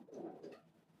 So,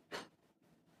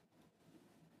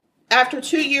 after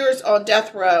 2 years on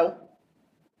death row,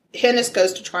 Hennis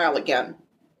goes to trial again.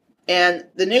 And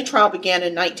the new trial began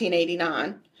in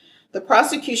 1989. The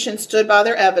prosecution stood by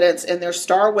their evidence and their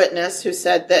star witness who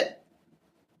said that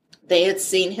they had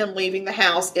seen him leaving the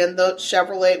house in the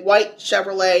white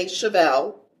Chevrolet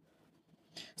Chevelle.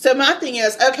 So my thing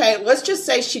is, okay, let's just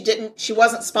say she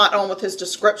wasn't spot on with his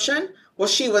description. Well,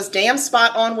 she was damn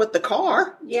spot on with the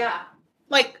car. Yeah.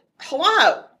 Like,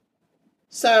 hello.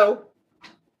 So,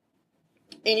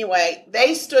 anyway,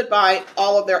 they stood by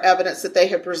all of their evidence that they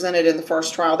had presented in the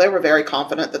first trial. They were very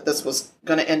confident that this was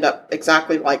going to end up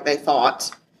exactly like they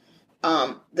thought.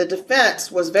 The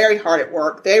defense was very hard at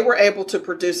work. They were able to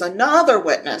produce another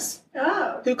witness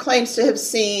who claims to have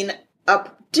seen a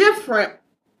different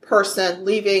person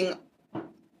leaving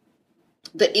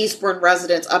the Eastbourne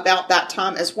residence about that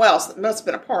time as well. So it must have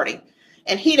been a party.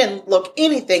 And he didn't look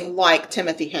anything like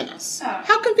Timothy Hennis. Oh.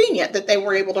 How convenient that they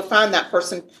were able to find that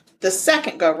person the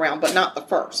second go round, but not the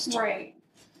first. Right.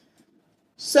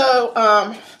 So,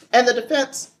 and the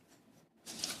defense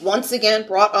once again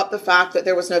brought up the fact that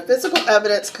there was no physical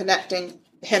evidence connecting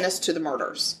Hennis to the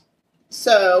murders.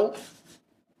 So,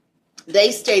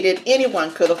 they stated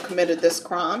anyone could have committed this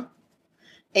crime,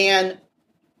 and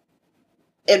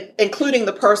including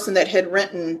the person that had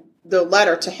written the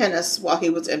letter to Hennis while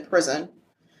he was in prison.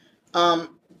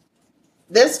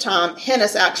 This time,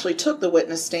 Hennis actually took the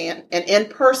witness stand and in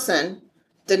person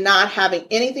denied having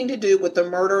anything to do with the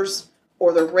murders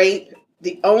or the rape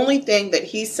The only thing that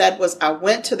he said was, I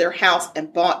went to their house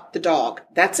and bought the dog.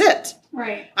 That's it.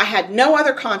 Right. I had no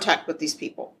other contact with these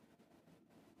people.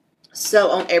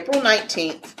 So on April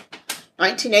 19th,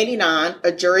 1989,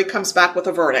 a jury comes back with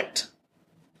a verdict.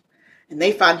 And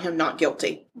they find him not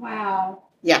guilty. Wow.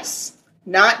 Yes.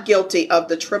 Not guilty of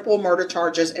the triple murder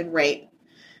charges and rape.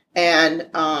 And,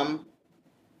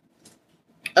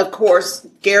 of course,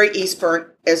 Gary Eastburn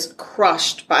is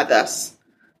crushed by this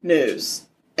news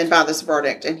and by this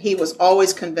verdict. And he was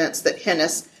always convinced that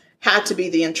Hennis had to be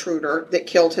the intruder that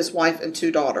killed his wife and 2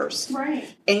 daughters.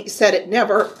 Right. And he said it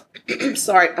never...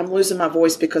 Sorry, I'm losing my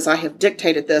voice because I have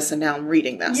dictated this and now I'm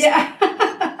reading this.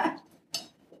 Yeah.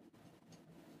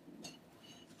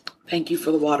 Thank you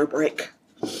for the water break.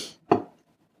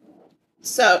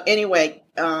 So anyway,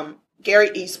 Gary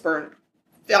Eastburn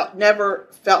never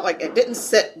felt like it didn't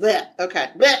sit. Bleh, okay.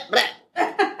 Bleh,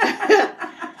 bleh.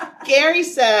 Gary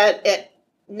said it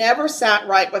never sat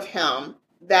right with him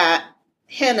that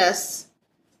Hennis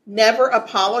never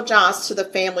apologized to the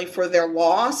family for their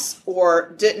loss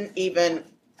or didn't even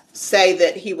say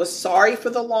that he was sorry for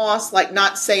the loss, like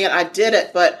not saying I did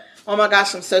it, but oh my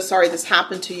gosh, I'm so sorry this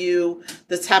happened to you,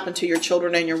 this happened to your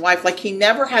children and your wife. Like he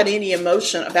never had any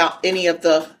emotion about any of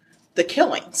the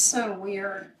killings. So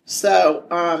weird.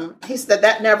 So he said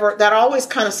that always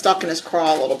kind of stuck in his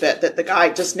craw a little bit, that the guy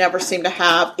just never seemed to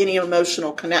have any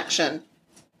emotional connection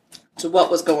to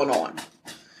what was going on.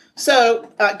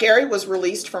 So Gary was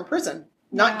released from prison.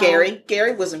 Not wow. Gary.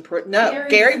 Gary was in prison. No,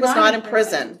 Gary was not in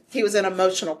prison. He was in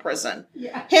emotional prison.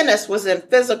 Yeah. Hennis was in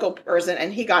physical prison,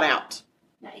 and he got out.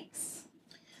 Nice.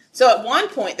 So at one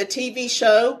point, the TV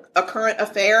show, A Current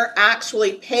Affair,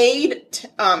 actually paid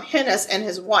Hennis and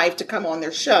his wife to come on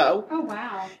their show. Oh,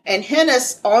 wow. And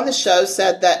Hennis on the show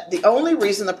said that the only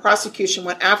reason the prosecution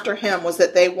went after him was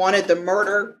that they wanted the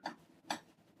murder...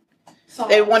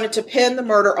 They wanted to pin the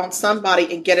murder on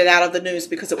somebody and get it out of the news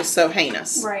because it was so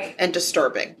heinous and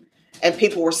disturbing. And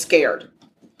people were scared.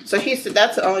 So he said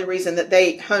that's the only reason that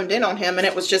they honed in on him. And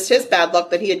it was just his bad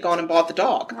luck that he had gone and bought the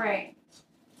dog. Right.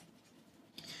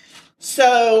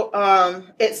 So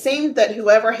it seemed that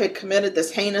whoever had committed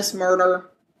this heinous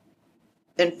murder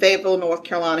in Fayetteville, North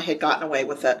Carolina, had gotten away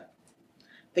with it.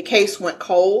 The case went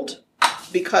cold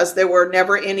because there were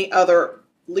never any other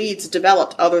leads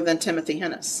developed other than Timothy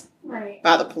Hennis. Right.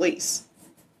 By the police.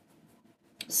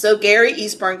 So Gary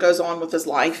Eastburn goes on with his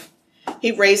life.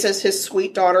 He raises his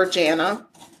sweet daughter Jana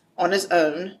on his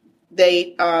own.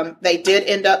 They did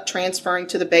end up transferring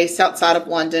to the base outside of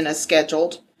London as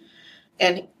scheduled.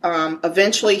 And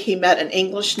eventually he met an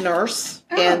English nurse,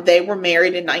 and they were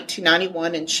married in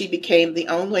 1991, and she became the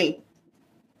only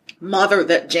mother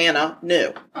that Jana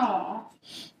knew. Aww.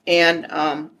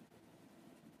 And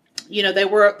they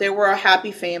were a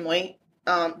happy family.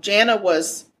 Jana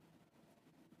was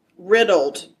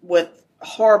riddled with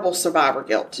horrible survivor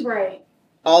guilt. Right.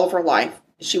 All of her life.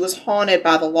 She was haunted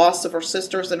by the loss of her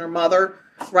sisters and her mother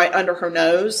right under her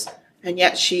nose, and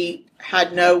yet she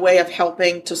had no way of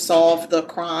helping to solve the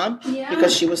crime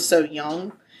because she was so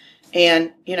young.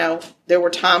 And, there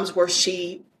were times where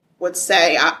she would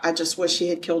say, I just wish she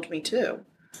had killed me too.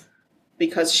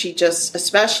 Because she just,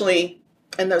 especially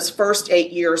in those first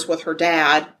 8 years with her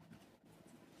dad,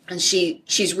 and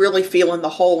she's really feeling the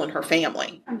hole in her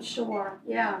family. I'm sure,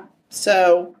 yeah.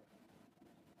 So,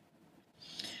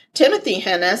 Timothy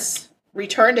Hennis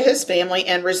returned to his family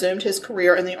and resumed his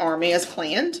career in the Army as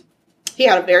planned. He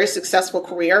had a very successful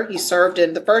career. He served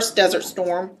in the first Desert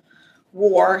Storm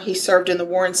War. He served in the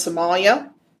war in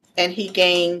Somalia, and he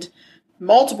gained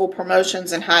multiple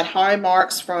promotions and had high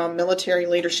marks from military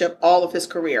leadership all of his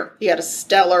career. He had a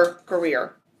stellar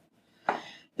career.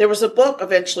 There was a book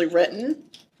eventually written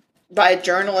by a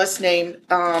journalist named,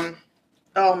 oh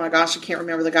my gosh, I can't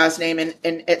remember the guy's name, and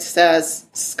it says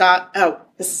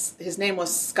his name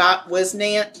was Scott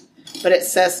Wisnant, but it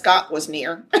says Scott was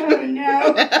near. Oh,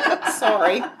 no.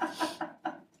 Sorry.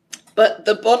 But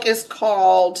the book is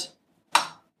called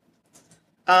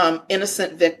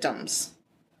Innocent Victims.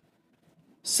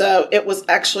 So it was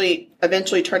actually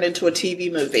eventually turned into a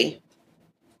TV movie,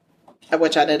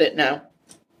 which I didn't know.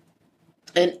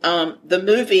 And the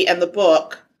movie and the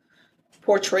book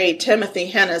portrayed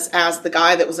Timothy Hennis as the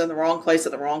guy that was in the wrong place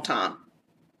at the wrong time.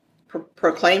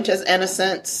 Proclaimed his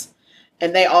innocence,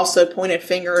 and they also pointed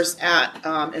fingers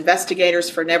at investigators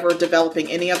for never developing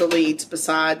any other leads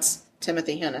besides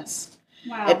Timothy Hennis.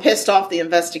 Wow. It pissed off the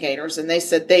investigators, and they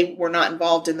said they were not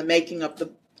involved in the making of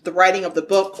the writing of the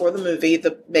book or the movie,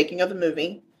 the making of the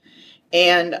movie.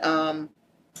 And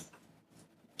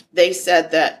they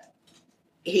said that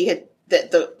that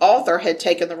the author had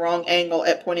taken the wrong angle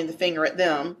at pointing the finger at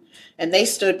them, and they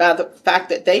stood by the fact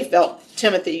that they felt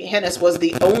Timothy Hennis was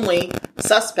the only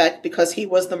suspect because he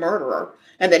was the murderer,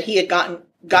 and that he had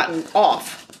gotten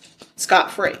off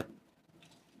scot-free.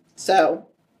 So,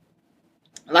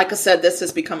 like I said, this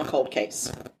has become a cold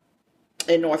case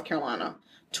in North Carolina.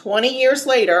 20 years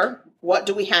later, what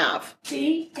do we have?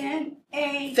 DNA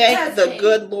Thank the testing.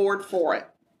 good Lord for it.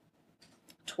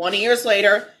 20 years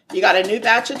later, you got a new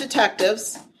batch of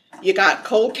detectives. You got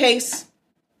cold case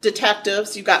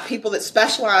detectives. You got people that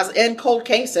specialize in cold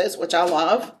cases, which I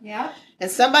love. Yeah. And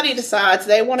somebody decides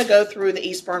they want to go through the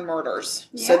Eastburn murders.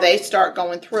 Yeah. So they start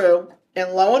going through,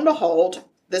 and lo and behold,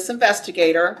 this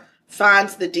investigator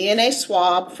finds the DNA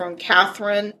swab from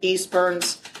Catherine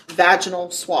Eastburn's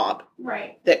vaginal swab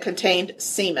Right. that contained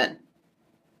semen,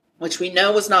 which we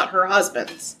know was not her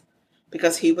husband's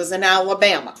because he was in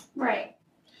Alabama. Right.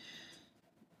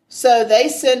 So they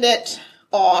send it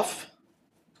off,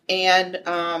 and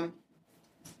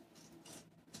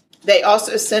they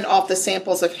also send off the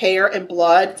samples of hair and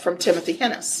blood from Timothy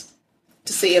Hennis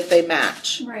to see if they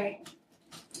match. Right.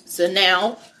 So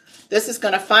now this is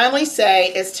going to finally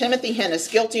say, is Timothy Hennis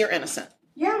guilty or innocent?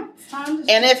 Yeah. It's time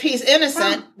to And if he's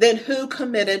innocent, then who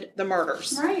committed the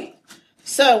murders? Right.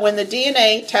 So when the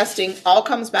DNA testing all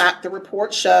comes back, the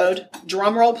report showed,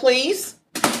 drum roll please.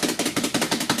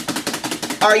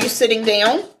 Are you sitting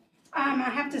down? I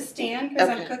have to stand because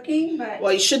Okay. I'm cooking, but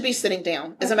Well, you should be sitting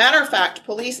down. As a matter of fact,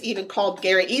 police even called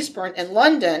Gary Eastburn in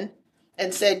London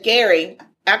and said, Gary,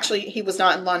 actually he was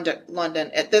not in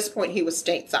London. At this point, he was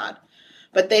stateside.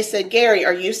 But they said, Gary,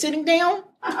 are you sitting down?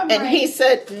 And he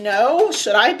said, no,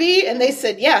 should I be? And they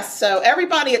said, yes. So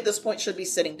everybody at this point should be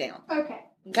sitting down. Okay.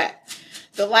 Okay.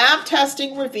 The lab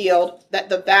testing revealed that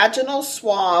the vaginal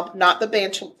swab, not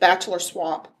the bachelor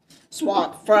swab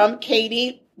from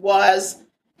Katie was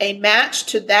a match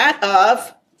to that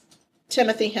of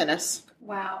Timothy Hennis.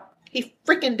 Wow. He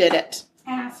freaking did it.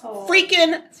 Asshole.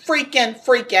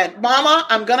 Freaking. Mama,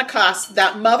 I'm going to cuss.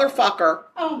 That motherfucker.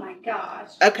 Oh my gosh.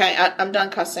 Okay, I'm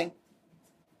done cussing.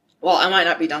 Well, I might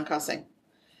not be done cussing.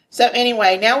 So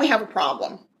anyway, now we have a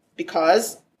problem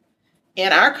because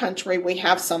in our country we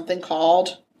have something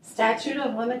called... Statute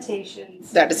of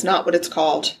limitations. That is not what it's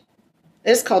called.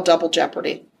 It's called double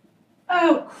jeopardy.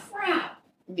 Oh crap.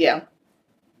 Yeah.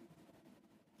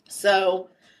 So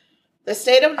the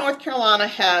state of North Carolina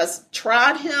has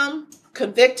tried him,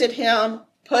 convicted him,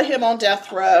 put him on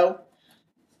death row,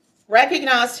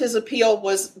 recognized his appeal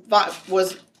was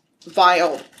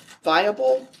viable.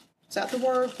 Is that the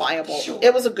word? Viable. Sure.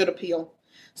 It was a good appeal.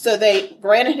 So they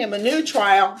granted him a new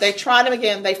trial. They tried him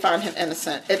again. They found him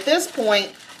innocent. At this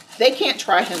point, they can't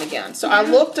try him again. So I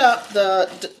looked up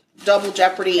the double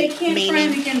jeopardy They can't meaning. try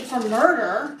him again for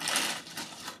murder.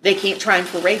 They can't try him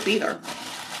for rape either.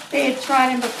 They had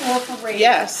tried him before for rape.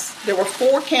 Yes, there were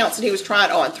 4 counts that he was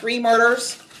tried on: 3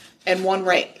 murders and 1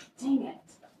 rape. Dang it.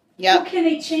 Yep. Well, can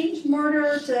they change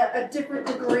murder to a different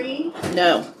degree?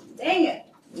 No. Dang it.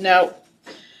 No.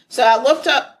 So I looked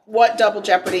up what double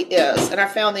jeopardy is, and I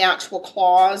found the actual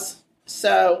clause.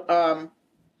 So,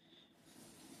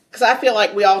 because I feel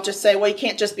like we all just say, well, you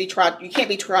can't be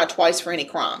tried twice for any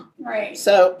crime. Right.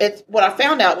 So what I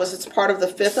found out was it's part of the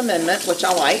 5th Amendment, which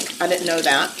I like. I didn't know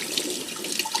that.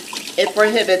 It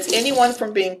prohibits anyone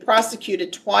from being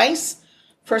prosecuted twice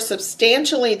for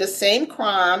substantially the same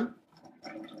crime.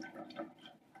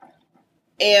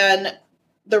 And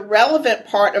the relevant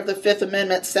part of the 5th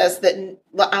Amendment says that,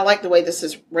 I like the way this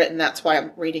is written, that's why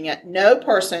I'm reading it. No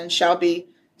person shall be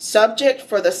subject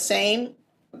for the same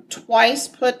twice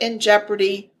put in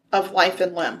jeopardy of life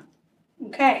and limb.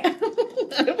 Okay.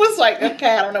 It was like,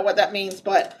 okay, I don't know what that means,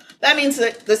 but that means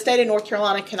that the state of North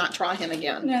Carolina cannot try him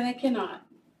again. No, they cannot.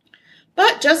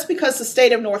 But just because the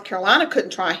state of North Carolina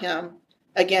couldn't try him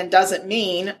again doesn't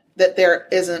mean that there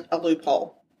isn't a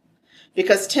loophole.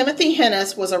 Because Timothy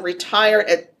Hennis was a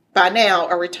retired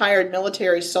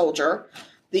military soldier,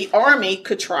 the Army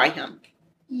could try him.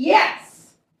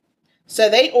 Yes. So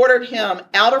they ordered him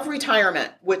out of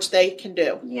retirement, which they can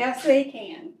do. Yes, they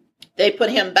can. They put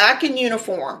him back in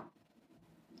uniform.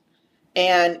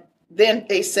 And then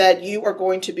they said, you are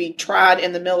going to be tried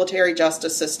in the military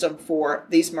justice system for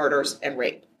these murders and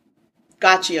rape.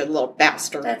 Got you, little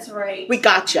bastard. That's right. We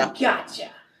got you.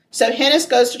 Gotcha. So Hennis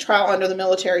goes to trial under the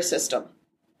military system.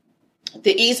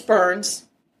 The Eastburns,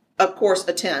 of course,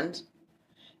 attend.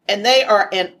 And they are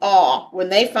in awe when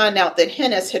they find out that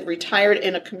Hennis had retired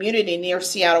in a community near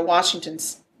Seattle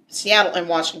in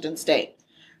Washington State.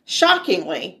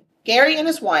 Shockingly, Gary and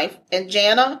his wife and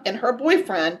Jana and her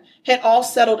boyfriend had all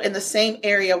settled in the same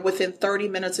area within 30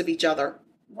 minutes of each other.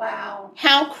 Wow.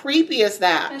 How creepy is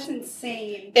that? That's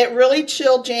insane. It really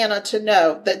chilled Jana to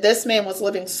know that this man was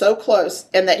living so close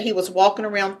and that he was walking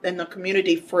around in the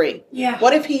community free. Yeah.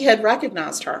 What if he had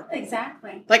recognized her?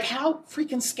 Exactly. Like, how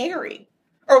freaking scary.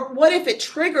 Or what if it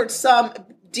triggered some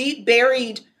deep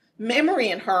buried memory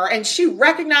in her and she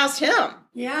recognized him?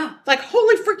 Yeah. Like,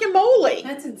 holy freaking moly.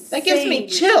 That's insane. That gives me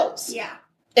chills. Yeah.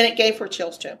 And it gave her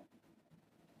chills too.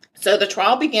 So the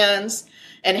trial begins,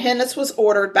 and Hennis was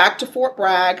ordered back to Fort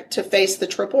Bragg to face the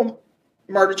triple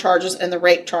murder charges and the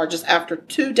rape charges after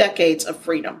 2 decades of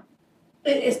freedom.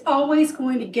 It is always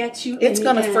going to get you. It's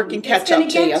going to freaking catch up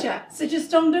to you. So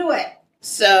just don't do it.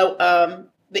 So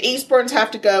the Eastburns have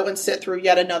to go and sit through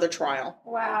yet another trial.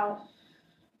 Wow.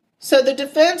 So the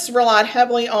defense relied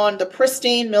heavily on the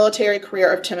pristine military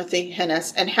career of Timothy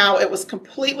Hennis and how it was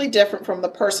completely different from the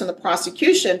person the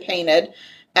prosecution painted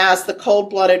as the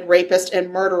cold-blooded rapist and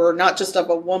murderer, not just of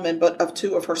a woman, but of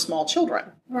 2 of her small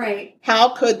children. Right.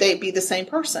 How could they be the same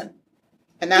person?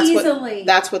 And that's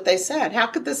what they said. How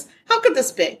could this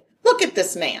be? Look at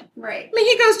this man. Right. I mean,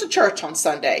 he goes to church on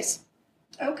Sundays.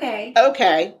 Okay.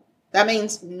 Okay. That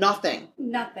means nothing.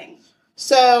 Nothing.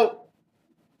 So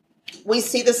we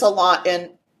see this a lot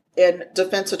in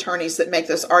defense attorneys that make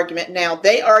this argument. Now,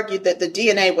 they argued that the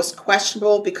DNA was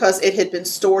questionable because it had been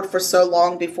stored for so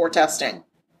long before testing.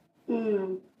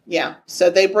 Mm. Yeah, so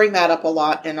they bring that up a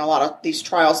lot in a lot of these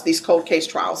trials, these cold case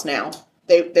trials now.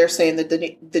 They're saying that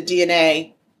the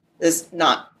DNA is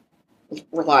not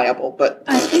reliable, but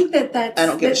I think that's I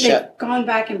don't give a shit. They've gone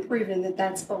back and proven that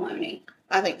that's baloney.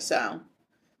 I think so.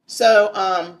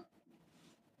 So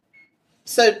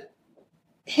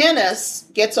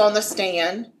Hennis gets on the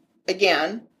stand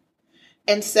again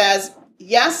and says,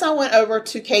 yes, I went over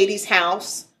to Katie's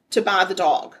house to buy the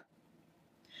dog.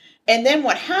 And then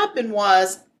what happened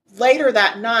was later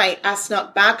that night, I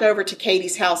snuck back over to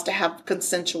Katie's house to have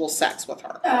consensual sex with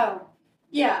her. Oh,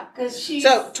 yeah, because she's...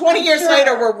 So 20 years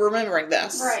later, we're remembering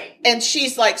this. Right. And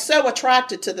she's like so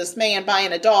attracted to this man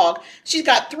buying a dog. She's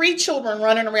got 3 children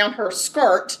running around her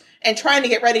skirt and trying to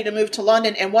get ready to move to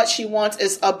London. And what she wants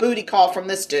is a booty call from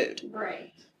this dude.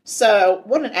 Right. So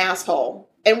what an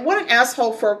asshole. And what an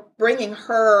asshole for bringing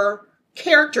her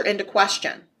character into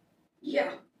question.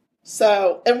 Yeah.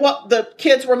 So, and what, the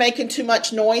kids were making too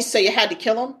much noise, so you had to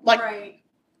kill them? Like, right.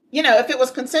 You know, if it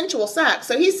was consensual sex.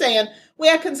 So he's saying, we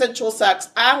had consensual sex,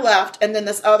 I left, and then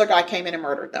this other guy came in and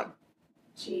murdered them.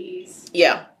 Jeez.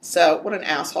 Yeah, so what an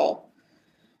asshole.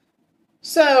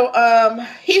 So,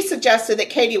 he suggested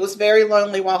that Katie was very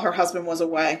lonely while her husband was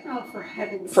away. Oh, for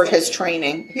heaven's sake. For his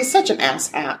training. He's such an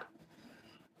asshat.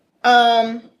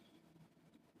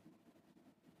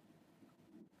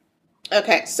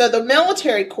 Okay, so the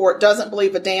military court doesn't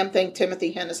believe a damn thing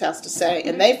Timothy Hennis has to say,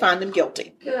 and they find him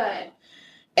guilty. Good.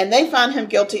 And they find him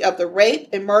guilty of the rape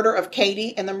and murder of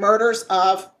Katie and the murders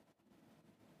of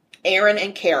Aaron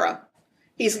and Kara.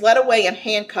 He's led away in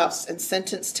handcuffs and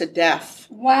sentenced to death.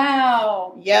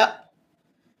 Wow. Yep.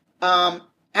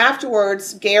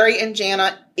 Afterwards, Gary and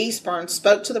Jana Eastburn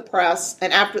spoke to the press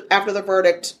and after the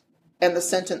verdict and the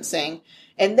sentencing,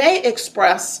 and they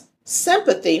express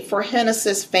sympathy for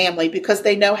Hennis's family because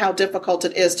they know how difficult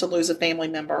it is to lose a family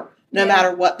member, no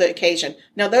matter what the occasion.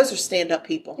 Now, those are stand-up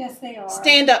people. Yes, they are.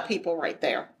 Stand-up people right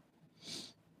there.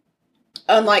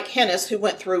 Unlike Hennis, who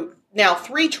went through now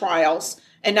 3 trials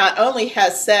and not only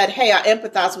has said, hey, I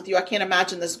empathize with you, I can't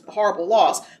imagine this horrible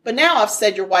loss, but now I've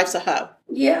said your wife's a hoe.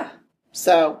 Yeah.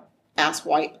 So, ass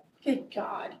white. Good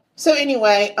God. So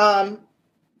anyway, the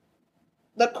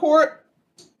court...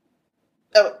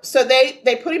 so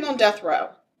they put him on death row,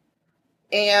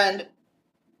 and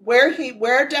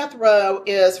where death row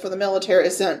is for the military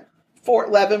is in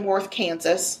Fort Leavenworth,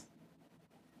 Kansas.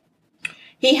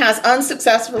 He has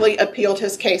unsuccessfully appealed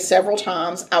his case several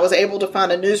times. I was able to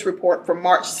find a news report from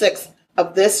March 6th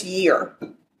of this year,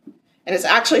 and it's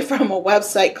actually from a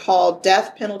website called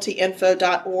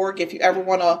deathpenaltyinfo.org. If you ever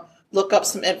want to look up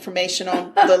some information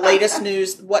on the latest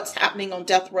news, what's happening on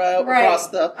death row across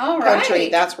the country.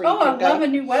 That's where you can go. I love a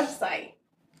new website.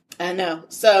 I know.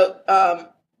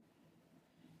 So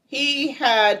he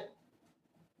had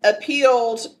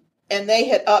appealed, and they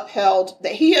had upheld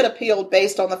that he had appealed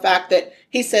based on the fact that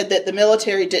he said that the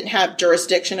military didn't have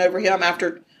jurisdiction over him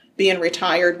after being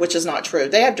retired, which is not true.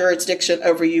 They have jurisdiction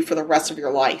over you for the rest of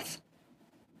your life.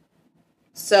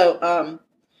 So,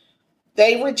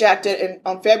 they rejected it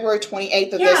on February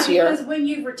 28th of this year. Yeah, because when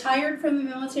you retired from the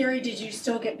military, did you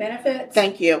still get benefits?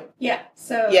 Thank you. Yeah,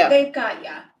 so they've got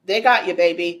you. They got you,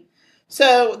 baby.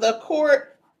 So the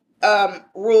court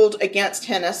ruled against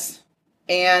Hennis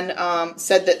and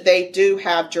said that they do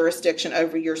have jurisdiction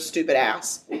over your stupid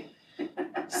ass.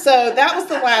 So that was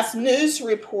the last news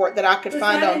report that I could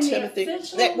find on Timothy.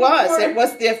 It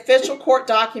was the official court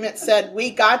document said,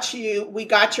 we got you, we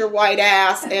got your white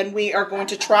ass, and we are going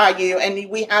to try you, and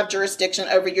we have jurisdiction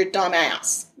over your dumb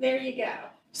ass. There you go.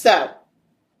 So,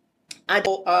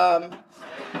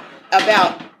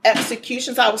 about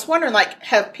executions, I was wondering, like,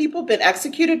 have people been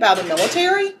executed by the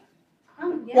military?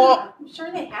 Oh, yeah. Well, I'm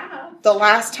sure they have. The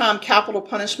last time capital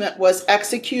punishment was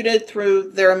executed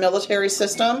through their military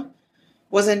system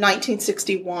was in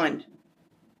 1961.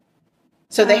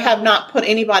 So they have not put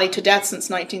anybody to death since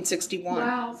 1961.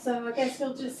 Wow, so I guess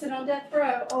he'll just sit on death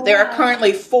row. Oh, There are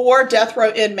currently 4 death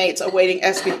row inmates awaiting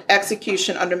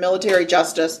execution under military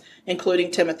justice,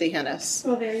 including Timothy Hennis.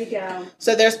 Well, there you go.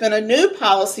 So there's been a new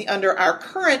policy under our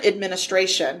current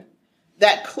administration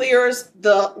that clears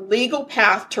the legal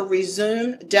path to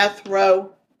resume death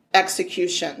row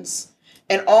executions.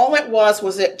 And all it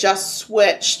was it just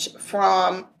switched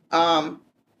from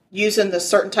using the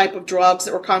certain type of drugs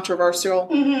that were controversial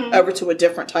over to a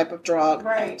different type of drug.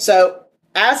 Right. So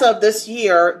as of this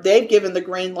year, they've given the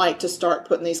green light to start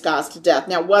putting these guys to death.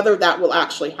 Now, whether that will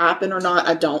actually happen or not,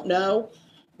 I don't know.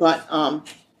 But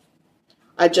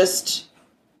I just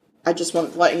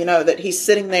want to let you know that he's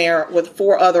sitting there with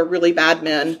 4 other really bad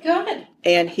men. Good.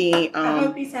 And he... I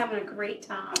hope he's having a great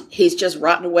time. He's just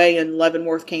rotting away in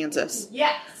Leavenworth, Kansas.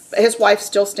 Yes. But his wife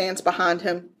still stands behind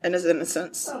him in his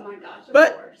innocence. Oh, my gosh, of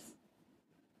But, course.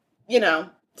 You know,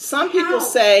 some people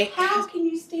say... How can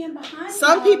you stand behind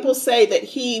Some him? people say that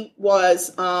he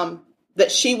was...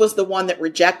 that she was the one that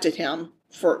rejected him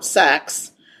for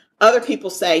sex. Other people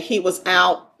say he was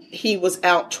out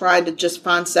trying to just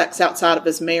find sex outside of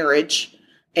his marriage,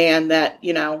 and that,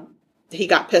 you know, he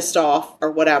got pissed off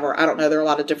or whatever. I don't know. There are a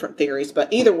lot of different theories,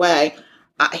 but either way,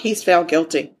 he's found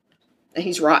guilty and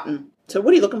he's rotten. So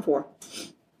what are you looking for?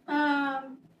 I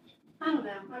don't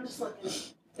know. I'm just looking.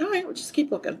 All right, we'll just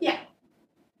keep looking. Yeah.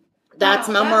 That's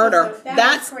Wow, my murder.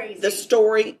 That's crazy. The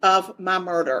story of my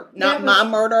murder. Not my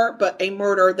murder, but a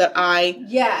murder that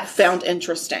I found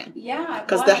interesting. Yeah.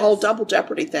 Because the whole double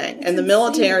jeopardy thing and the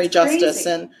military justice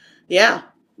and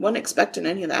wasn't expecting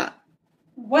any of that.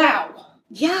 Wow.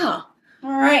 Yeah. All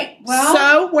right. Well.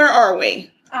 So where are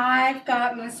we? I've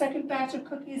got my second batch of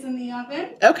cookies in the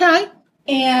oven. Okay.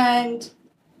 And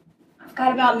I've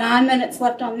got about 9 minutes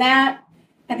left on that.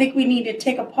 I think we need to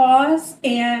take a pause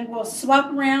and we'll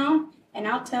swap around and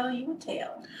I'll tell you a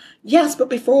tale. Yes, but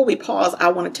before we pause,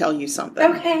 I want to tell you something.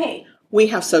 Okay. We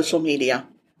have social media.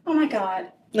 Oh my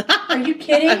God. Are you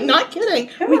kidding? I'm not kidding.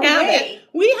 We have it.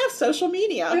 We have social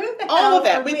media. All of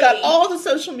it. We've got all the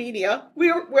social media.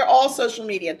 We're all social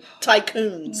media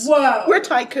tycoons. Whoa. We're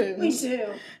tycoons. We do.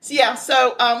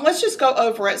 So let's just go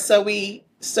over it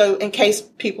so in case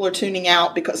people are tuning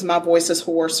out because my voice is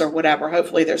hoarse or whatever,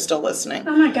 hopefully they're still listening.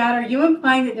 Oh my God, are you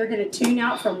implying that they're going to tune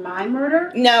out from my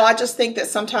murder? No, I just think that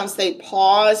sometimes they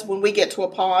pause. When we get to a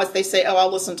pause, they say,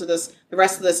 I'll listen to the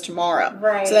rest of this tomorrow.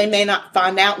 Right. So they may not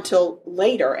find out until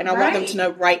later. And I want them to know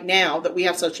right now that we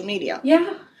have social media.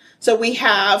 Yeah. So we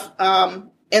have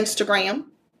Instagram.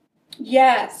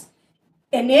 Yes.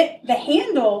 And the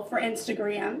handle for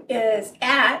Instagram is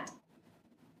at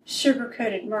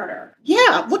Sugar-Coated Murder.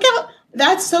 Yeah, look out.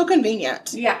 That's so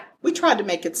convenient. Yeah. We tried to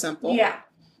make it simple. Yeah.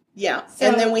 Yeah. So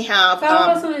and then we have...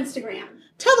 follow us on Instagram.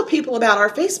 Tell the people about our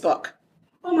Facebook.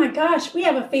 Oh my gosh, we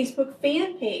have a Facebook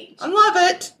fan page. I love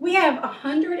it. We have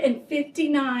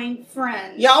 159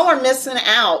 friends. Y'all are missing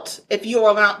out if you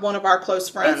are not one of our close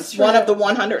friends. One of the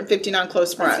 159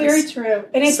 close friends. That's very true.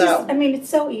 And it's it's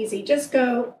so easy. Just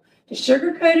go to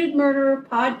Sugar-Coated Murder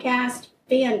Podcast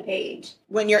fan page.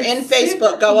 When you're in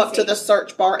Facebook, go up to the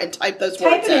search bar and type those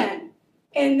words in.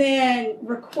 And then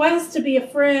request to be a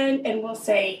friend, and we'll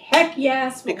say, heck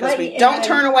yes. Because we don't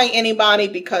turn away anybody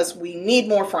because we need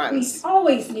more We friends.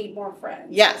 always need more friends.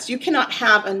 Yes, you cannot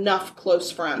have enough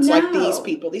close friends like these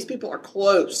people. These people are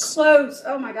close. Close.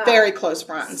 Oh my God. Very close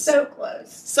friends. So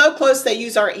close. So close they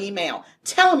use our email.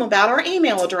 Tell them about our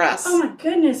email address. Oh my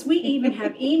goodness. We even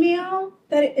have email.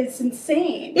 It's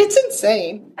insane. It's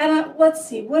insane. And let's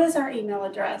see. What is our email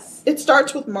address? It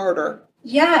starts with murder.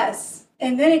 Yes.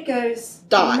 And then it goes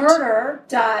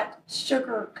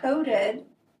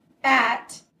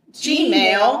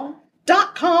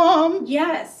murder.sugarcoated@gmail.com.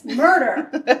 Yes,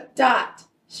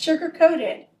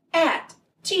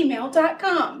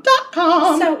 murder.sugarcoated@gmail.com.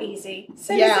 So easy.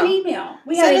 Send us an email.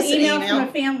 We had an email from a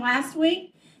fan last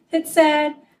week that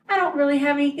said, I don't really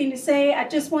have anything to say. I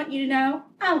just want you to know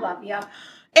I love you.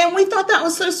 And we thought that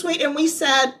was so sweet. And we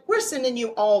said, we're sending you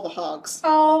all the hugs.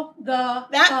 All the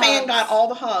That hugs. fan got all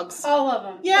the hugs. All of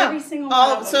them. Yeah. Every single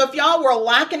one of them. So if y'all were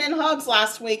lacking in hugs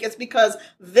last week, it's because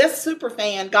this super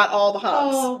fan got all the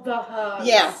hugs. All the hugs.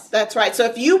 Yeah, that's right. So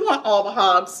if you want all the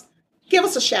hugs, give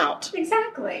us a shout.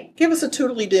 Exactly. Give us a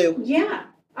toodly-doo. Yeah.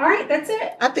 All right, that's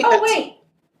it. I think wait.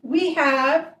 We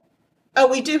have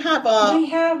we do have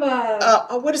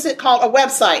a what is it called? A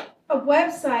website. a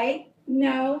website.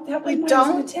 No, that We one don't?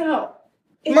 wasn't to tell.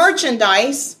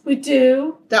 Merchandise. We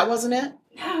do. That wasn't it?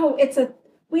 No,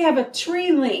 we have a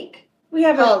tree link. We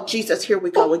have Oh, Jesus, here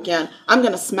we go again. I'm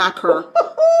going to smack her.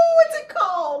 What's it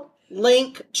called?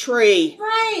 Link tree.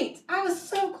 Right. I was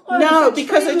so close. No,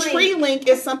 because a tree link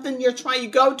is something you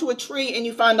go to a tree and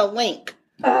you find a link.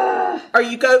 Or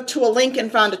you go to a link and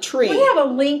find a tree. We have a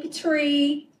link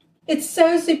tree. It's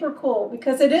so super cool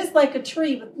because it is like a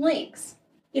tree with links.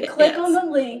 You click on the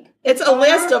link. It's a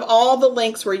list of all the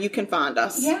links where you can find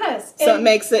us. Yes. So it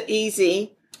makes it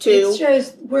easy to... It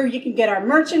shows where you can get our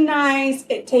merchandise.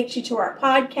 It takes you to our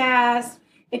podcast.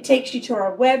 It takes you to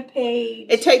our webpage.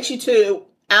 It takes you to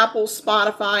Apple,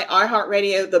 Spotify,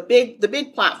 iHeartRadio, the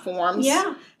big platforms.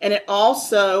 Yeah. And it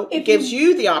also gives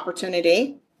you the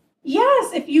opportunity.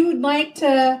 Yes, if you would like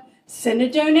to send a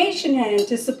donation in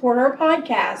to support our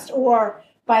podcast or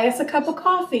buy us a cup of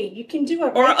coffee, you can do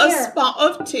it Or right there. a spot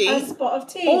of tea. A spot of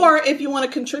tea. Or if you want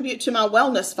to contribute to my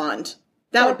wellness fund,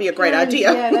 that would be a great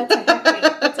idea. Yeah,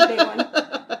 that's a big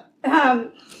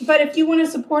one. But if you want to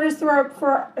support us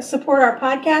support our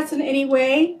podcast in any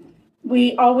way,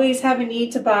 we always have a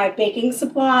need to buy baking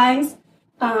supplies,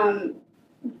 to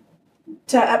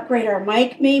upgrade our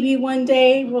mic maybe one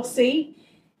day, we'll see,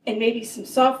 and maybe some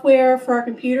software for our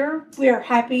computer. We are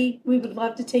happy. We would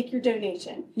love to take your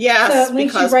donation. Yes, So it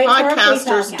links you because right to our PayPal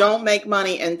podcasters account. don't make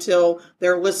money until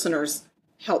their listeners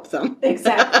help them.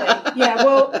 Exactly. Yeah.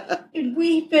 Well,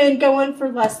 we've been going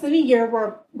for less than a year.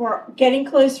 We're getting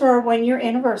close to our 1 year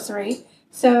anniversary.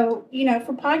 So,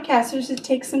 for podcasters, it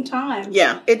takes some time.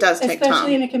 Yeah, it does take time.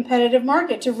 Especially in a competitive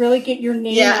market to really get your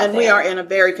name out Yeah, and there. we are in a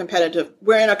very competitive,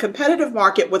 we're in a competitive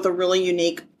market with a really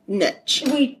unique niche.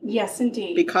 Yes,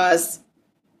 indeed. Because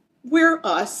we're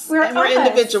us. We're and we're us.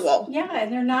 individual. Yeah,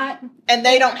 and they're not. And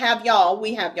they don't have y'all,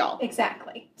 we have y'all.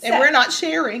 Exactly. And we're not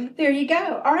sharing. There you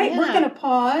go. All right, we're Yeah. going to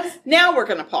pause. Now we're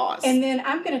going to pause. And then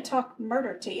I'm going to talk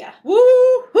murder to you.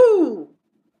 Woo-hoo!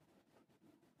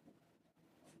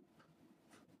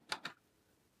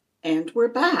 And we're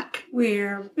back.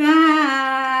 We're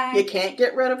back. You can't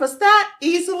get rid of us that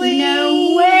easily.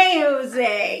 No way,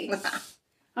 Jose.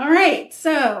 All right,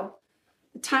 so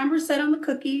the timer's set on the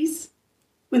cookies.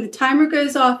 When the timer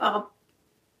goes off, I'll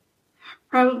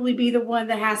probably be the one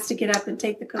that has to get up and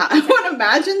take the cookies. I would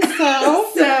imagine so.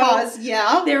 Because,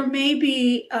 yeah. There may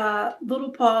be a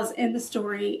little pause in the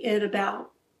story in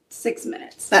about 6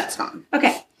 minutes. That's fine.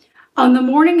 Okay. On the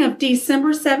morning of December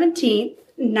 17th,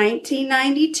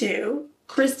 1992,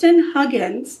 Kristen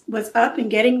Huggins was up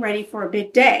and getting ready for a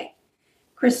big day.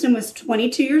 Kristen was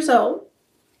 22 years old.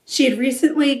 She had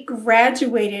recently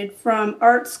graduated from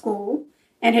art school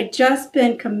and had just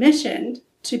been commissioned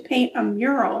to paint a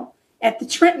mural at the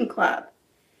Trenton Club.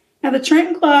 Now, the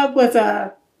Trenton Club was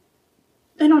I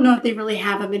don't know if they really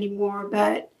have them anymore,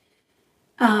 but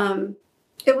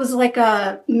it was like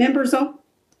a members-only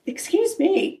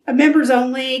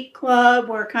club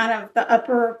where kind of the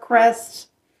upper crest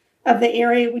of the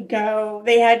area would go.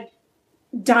 They had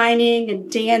dining and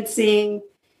dancing,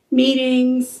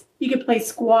 meetings. You could play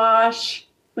squash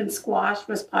when squash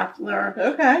was popular.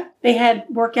 Okay. They had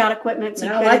workout equipment. So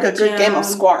I like a good game of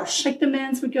squash. Like the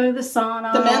men's would go to the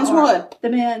sauna. The men's or would. The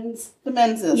men's. The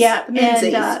men's. Yeah, The men's.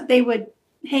 and they would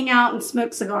hang out and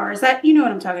smoke cigars. That you know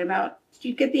what I'm talking about.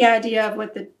 You get the idea of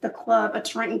what the club, a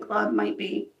Trenton club, might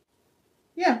be.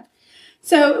 Yeah.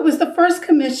 So it was the first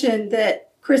commission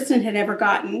that Kristen had ever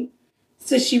gotten.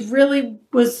 So she really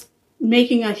was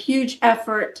making a huge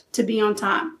effort to be on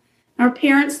time. Her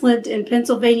parents lived in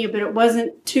Pennsylvania, but it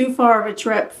wasn't too far of a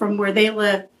trip from where they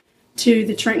lived to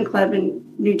the Trenton Club in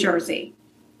New Jersey.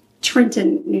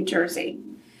 Trenton, New Jersey.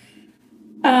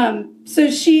 So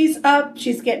she's up,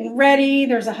 she's getting ready.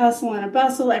 There's a hustle and a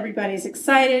bustle. Everybody's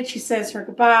excited. She says her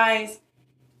goodbyes.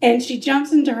 And she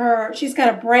jumps into she's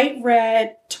got a bright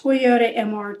red Toyota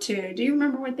MR2. Do you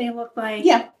remember what they look like?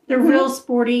 Yeah. They're real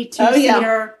sporty, two-seater. Oh,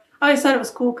 yeah. I always thought it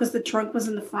was cool because the trunk was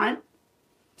in the front.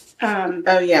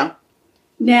 Oh, yeah.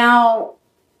 Now,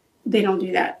 they don't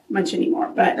do that much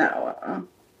anymore, but No.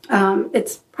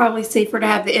 it's probably safer to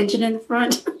have the engine in the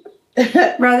front.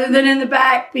 rather than in the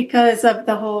back because of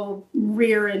the whole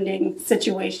rear-ending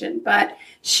situation. But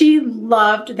she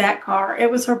loved that car. It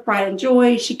was her pride and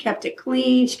joy. She kept it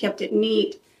clean. She kept it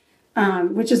neat,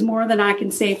 which is more than I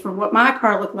can say for what my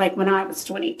car looked like when I was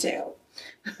 22.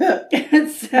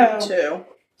 So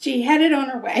she headed on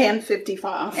her way. And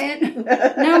 55. And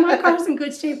no, my car's in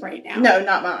good shape right now. No,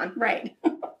 not mine. Right.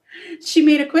 She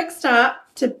made a quick stop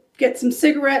to get some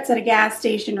cigarettes at a gas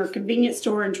station or convenience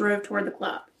store and drove toward the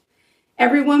club.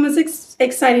 Everyone was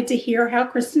excited to hear how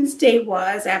Kristen's day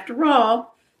was. After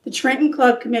all, the Trenton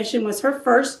Club Commission was her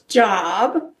first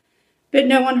job, but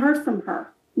no one heard from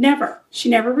her. Never. She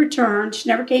never returned. She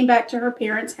never came back to her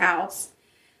parents' house.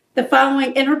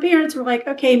 And her parents were like,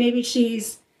 okay, maybe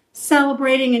she's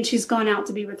celebrating and she's gone out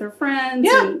to be with her friends.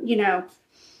 Yeah. And,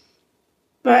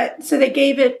 but so they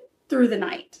gave it through the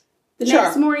night. The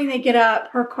next morning they get up,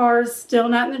 her car's still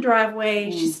not in the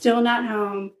driveway. She's still not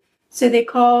home. So they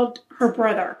called her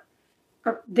brother,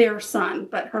 or their son,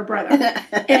 but her brother,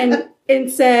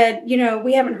 and said,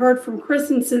 we haven't heard from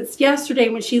Kristen since yesterday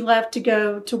when she left to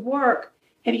go to work.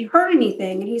 Have you heard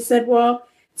anything? And he said, well,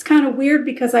 it's kind of weird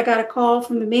because I got a call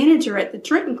from the manager at the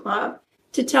Trenton Club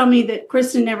to tell me that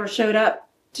Kristen never showed up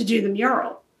to do the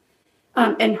mural.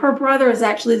 And her brother is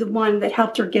actually the one that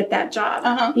helped her get that job.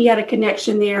 Uh-huh. He had a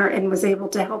connection there and was able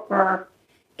to help her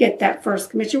get that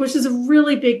first commission, which is a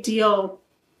really big deal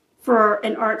for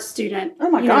an art student. Oh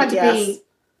my God, yes.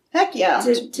 Heck yeah.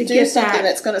 To do something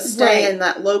that's going to stay in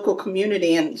that local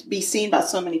community and be seen by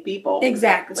so many people.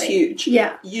 Exactly. It's huge.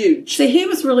 Yeah. Huge. So he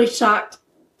was really shocked,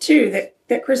 too,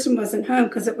 that Kristen wasn't home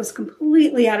because it was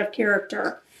completely out of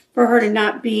character for her to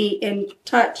not be in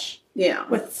touch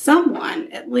with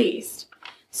someone, at least.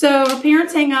 So her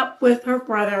parents hang up with her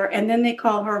brother, and then they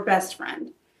call her best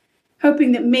friend,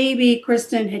 hoping that maybe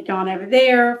Kristen had gone over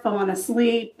there, fallen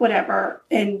asleep, whatever,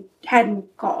 and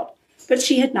hadn't called. But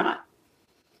she had not.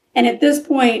 And at this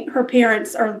point, her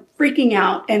parents are freaking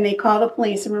out, and they call the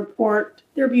police and report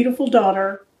their beautiful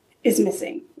daughter is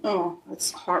missing. Oh,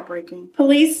 that's heartbreaking.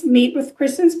 Police meet with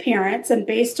Kristen's parents, and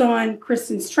based on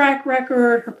Kristen's track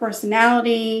record, her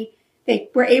personality, they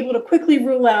were able to quickly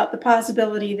rule out the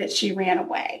possibility that she ran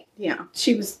away. Yeah.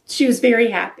 She was very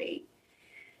happy.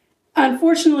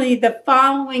 Unfortunately, the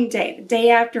following day, the day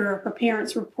after her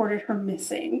parents reported her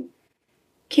missing,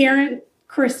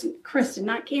 Kristen,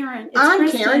 not Karen. I'm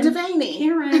Kristen. Karen Devaney.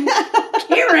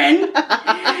 Karen.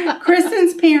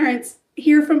 Kristen's parents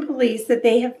hear from police that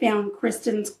they have found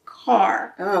Kristen's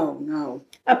car. Oh, no.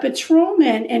 A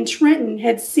patrolman in Trenton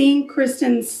had seen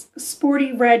Kristen's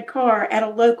sporty red car at a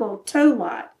local tow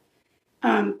lot,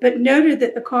 but noted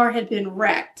that the car had been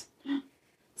wrecked.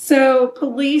 So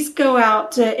police go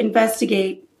out to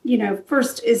investigate,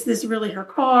 first, is this really her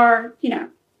car?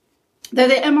 Though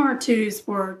the MR2s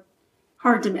were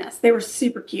hard to miss. They were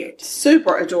super cute.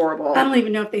 Super adorable. I don't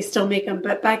even know if they still make them,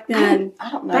 but back then,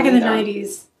 I don't know back either. in the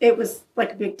 90s, it was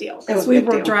like a big deal. Because we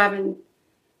were driving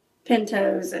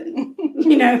Pintos and,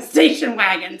 station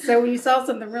wagons. So when you saw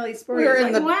something really sporty,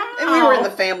 wow. And we were in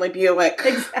the family Buick.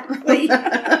 Exactly.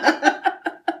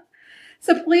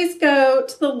 So police go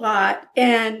to the lot,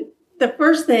 and the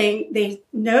first thing they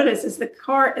notice is the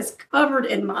car is covered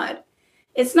in mud.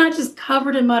 It's not just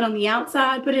covered in mud on the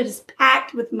outside, but it is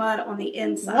packed with mud on the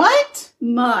inside. What?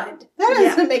 Mud. That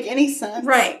doesn't make any sense.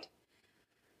 Right.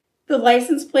 The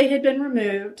license plate had been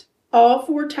removed. All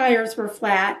 4 tires were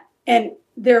flat, and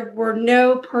there were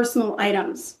no personal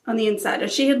items on the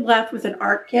inside. She had left with an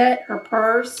art kit, her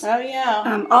purse. Oh,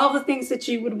 yeah. All the things that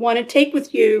you would want to take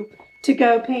with you to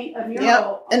go paint a mural.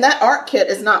 Yep. And that art kit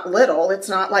is not little. It's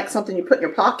not like something you put in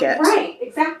your pocket. Right,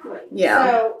 exactly. Yeah.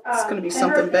 So, it's going to be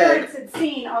something and her parents had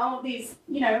seen all of these,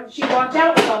 she walked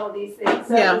out with all of these things.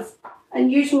 So it was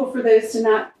unusual for those to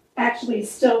not actually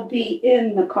still be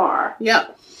in the car.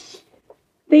 Yep.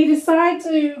 They decide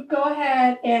to go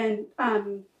ahead and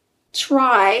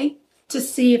try to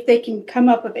see if they can come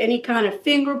up with any kind of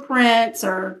fingerprints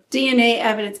or DNA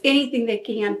evidence, anything they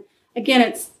can. Again,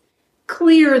 it's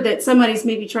clear that somebody's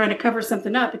maybe trying to cover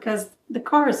something up because the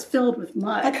car is filled with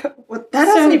mud. That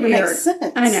doesn't even make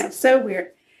sense. I know, so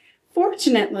weird.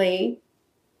 Fortunately,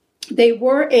 they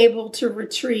were able to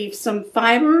retrieve some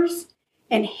fibers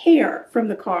and hair from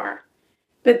the car,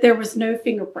 but there was no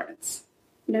fingerprints.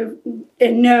 There was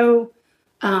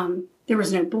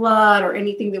no blood or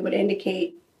anything that would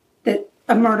indicate that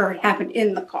a murder had happened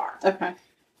in the car. Okay.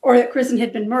 Or that Kristen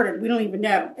had been murdered. We don't even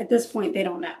know. At this point, they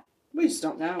don't know. We just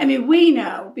don't know. I mean, we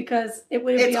know because it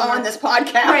wouldn't be on this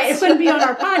podcast. Right, it wouldn't be on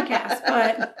our podcast,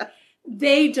 but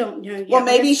they don't know yet. Well,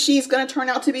 maybe she's going to turn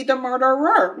out to be the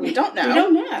murderer. We don't know. We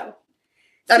don't know.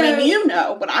 I mean, you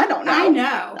know, but I don't know. I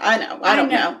know. I don't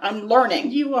know. I'm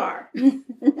learning. You are.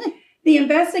 The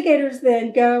investigators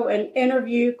then go and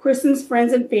interview Kristen's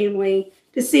friends and family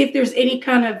to see if there's any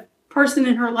kind of person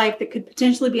in her life that could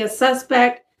potentially be a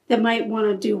suspect that might want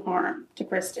to do harm to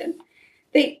Kristen.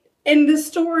 In the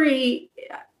story,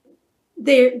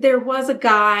 there was a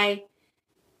guy.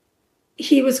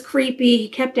 He was creepy. He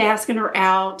kept asking her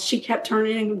out. She kept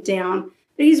turning him down.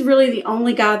 But he's really the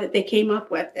only guy that they came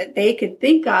up with that they could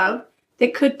think of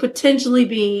that could potentially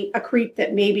be a creep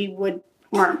that maybe would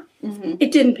harm. Mm-hmm.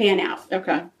 It didn't pan out.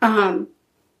 Okay.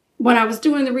 When I was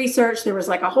doing the research, there was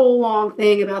like a whole long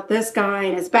thing about this guy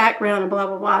and his background and blah,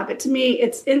 blah, blah. But to me,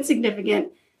 it's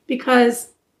insignificant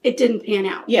because it didn't pan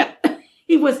out. Yeah.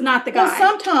 He was not the guy. Well,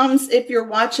 sometimes if you're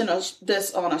watching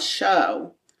this on a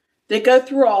show, they go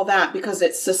through all that because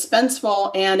it's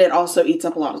suspenseful and it also eats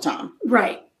up a lot of time.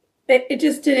 Right. It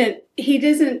just didn't,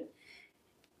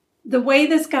 the way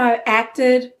this guy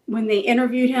acted when they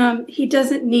interviewed him, he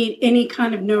doesn't need any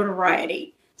kind of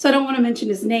notoriety. So I don't want to mention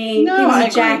his name. No, he was I a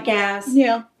agree. jackass.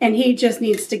 Yeah. And he just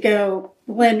needs to go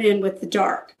blend in with the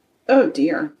dark. Oh,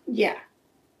 dear. Yeah.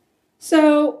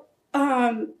 So,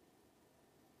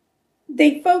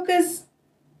 they focus,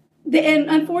 and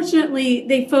unfortunately,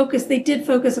 they did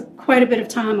focus quite a bit of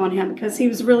time on him because he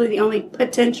was really the only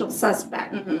potential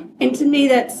suspect. Mm-hmm. And to me,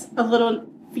 that's a little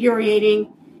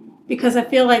infuriating because I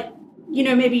feel like,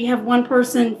 maybe you have one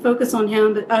person focus on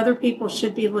him, but other people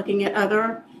should be looking at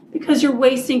other because you're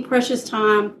wasting precious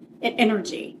time and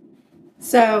energy.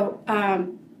 So,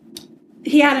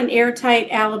 he had an airtight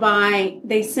alibi.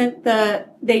 They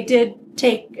did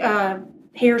take a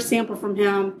hair sample from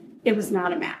him. It was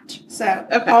not a match. So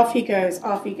Off he goes.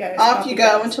 Off you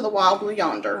go into the wild blue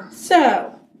yonder.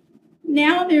 So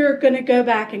now they're going to go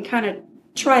back and kind of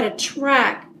try to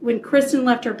track when Kristen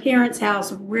left her parents'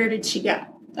 house. Where did she go?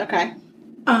 Okay.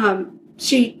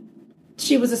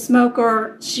 She was a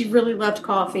smoker. She really loved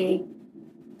coffee.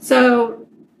 So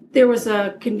there was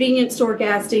a convenience store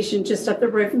gas station just up the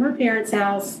road from her parents'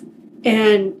 house.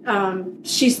 And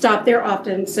she stopped there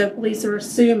often. So police are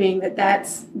assuming that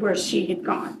that's where she had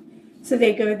gone. So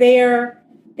they go there,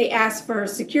 they ask for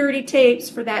security tapes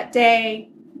for that day.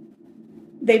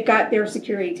 They've got their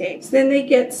security tapes. Then they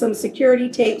get some security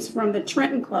tapes from the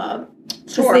Trenton Club.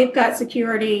 Because they've got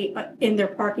security in their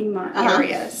parking lot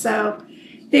area. So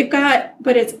they've got,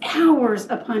 but it's hours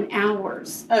upon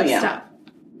hours of stuff.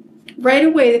 Right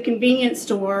away, the convenience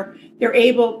store, they're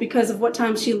able, because of what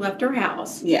time she left her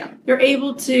house, they're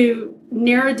able to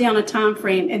narrow down a time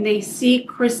frame, and they see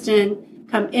Kristen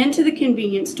come into the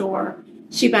convenience store.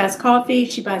 She buys coffee.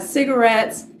 She buys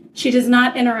cigarettes. She does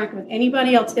not interact with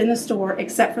anybody else in the store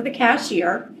except for the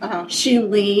cashier. She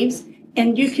leaves,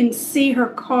 and you can see her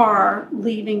car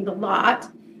leaving the lot.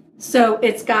 So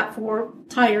it's got 4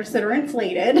 tires that are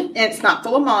inflated. It's not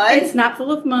full of mud. It's not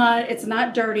full of mud. It's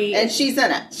not dirty. And she's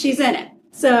in it. She's in it.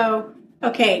 So,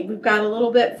 okay, we've got a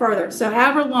little bit further. So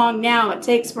however long now it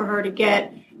takes for her to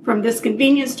get from this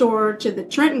convenience store to the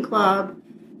Trenton Club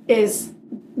is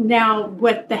now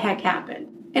what the heck happened.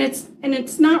 And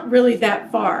it's not really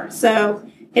that far. So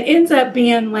it ends up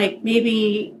being like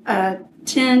maybe a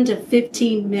 10 to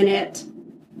 15 minute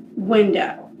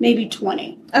window, maybe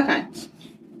 20. Okay.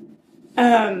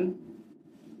 The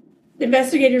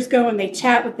investigators go and they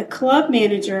chat with the club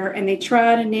manager and they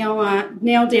try to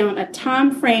nail down a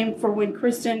time frame for when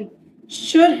Kristen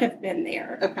should have been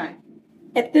there. Okay.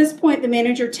 At this point, the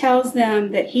manager tells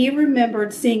them that he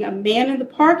remembered seeing a man in the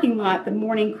parking lot the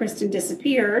morning Kristen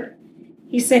disappeared.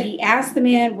 He said he asked the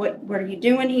man, what are you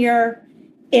doing here?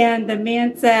 And the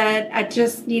man said, I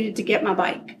just needed to get my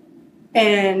bike.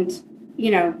 And,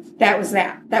 that was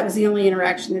that. That was the only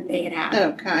interaction that they had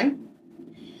had. Okay.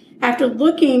 After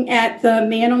looking at the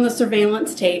man on the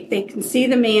surveillance tape, they can see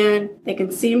the man, they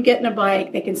can see him getting a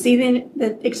bike, they can see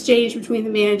the exchange between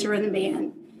the manager and the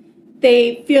man.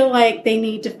 They feel like they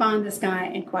need to find this guy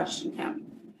and question him.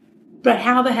 But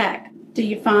how the heck do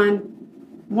you find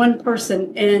one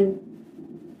person in,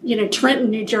 Trenton,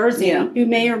 New Jersey, who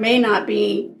may or may not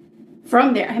be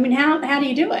from there? I mean, how do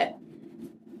you do it?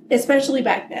 Especially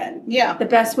back then. Yeah. The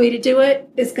best way to do it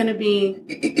is going to be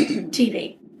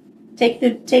TV.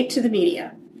 Take to the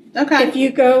media. Okay. If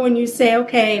you go and you say,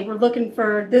 okay, we're looking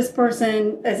for this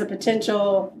person as a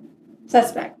potential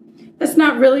suspect. That's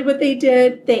not really what they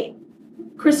did.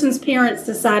 Kristen's parents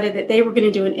decided that they were going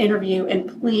to do an interview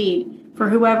and plead for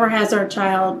whoever has our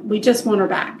child. We just want her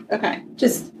back. Okay.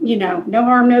 Just, no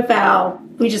harm, no foul.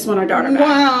 We just want our daughter back.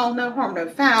 Well, no harm, no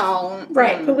foul.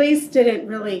 Right. Police didn't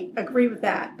really agree with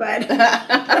that, but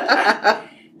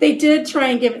they did try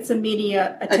and give it some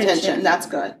media attention. That's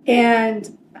good.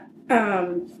 And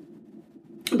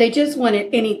they just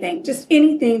wanted anything, just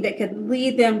anything that could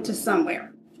lead them to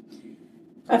somewhere.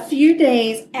 A few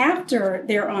days after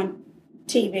they're on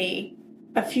TV,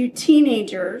 a few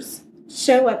teenagers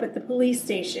show up at the police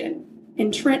station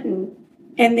in Trenton,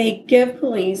 and they give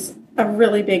police a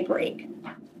really big break.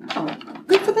 Oh,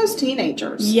 good for those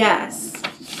teenagers. Yes.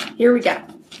 Here we go.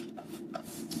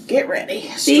 Get ready.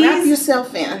 Strap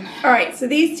yourself in. All right. So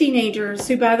these teenagers,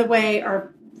 who, by the way,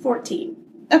 are 14.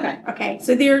 Okay. Okay.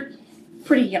 So they're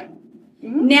pretty young.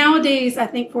 Mm-hmm. Nowadays, I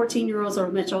think 14-year-olds are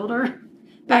much older.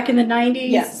 Back in the 90s,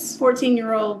 yes.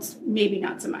 14-year-olds, maybe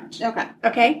not so much. Okay.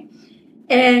 Okay.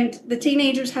 And the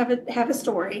teenagers have a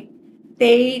story.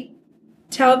 They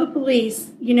tell the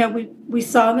police, we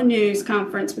saw the news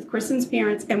conference with Kristen's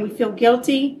parents, and we feel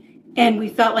guilty, and we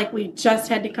felt like we just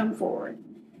had to come forward.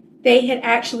 They had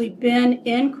actually been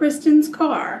in Kristen's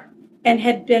car and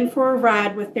had been for a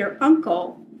ride with their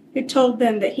uncle, who told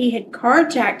them that he had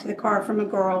carjacked the car from a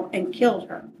girl and killed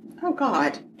her. Oh,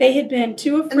 God. They had been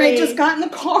too afraid. And they just got in the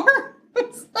car?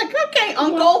 It's like, okay,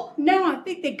 Uncle. Well, no, I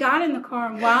think they got in the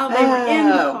car, and while they were in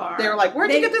the car, they were like,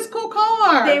 where'd you get this cool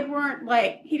car? They weren't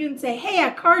like, he didn't say, hey, I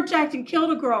carjacked and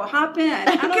killed a girl, hop in.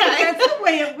 I don't think that's the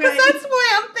way it went. Because that's the way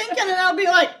I'm thinking, and I'll be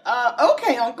like,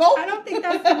 okay, Uncle. I don't think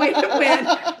that's the way it went.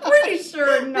 Pretty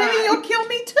sure not. Maybe you'll kill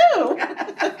me too.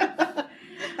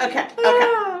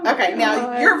 Okay.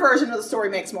 Now, your version of the story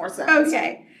makes more sense.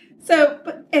 Okay. So,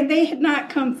 and they had not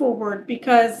come forward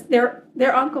because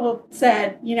their uncle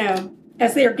said,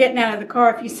 as they were getting out of the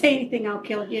car, if you say anything, I'll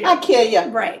kill you. I'll kill you.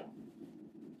 Right.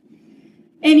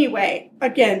 Anyway,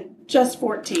 again, just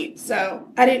 14. So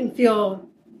I didn't feel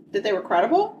that they were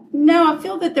credible. No, I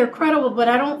feel that they're credible, but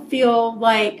I don't feel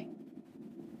like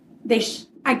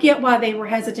I get why they were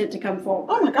hesitant to come forward.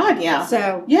 Oh my God, yeah.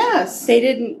 So yes, they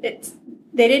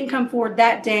didn't come forward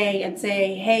that day and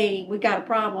say, "Hey, we got a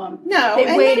problem." No,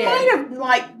 they waited. They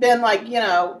might have been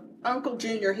Uncle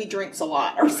Junior, he drinks a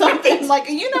lot or something. Like,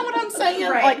 you know what I'm saying?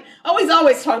 Right. Like, he's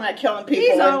always talking about killing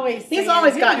people. He's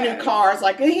always got new cars.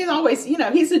 Like, he's always,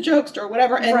 he's a jokester or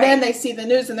whatever. And then they see the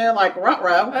news and they're like,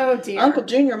 ruh-roh. Oh, dear. Uncle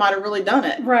Junior might have really done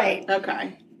it. Right.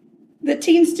 Okay. The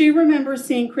teens do remember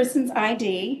seeing Kristen's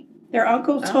ID. Their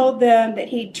uncle told them that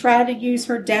he tried to use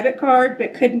her debit card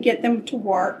but couldn't get them to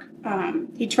work.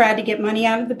 He tried to get money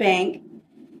out of the bank.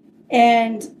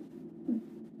 And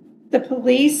the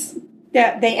police,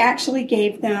 that they actually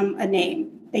gave them a name.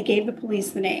 They gave the police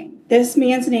the name. This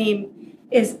man's name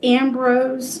is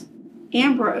Ambrose,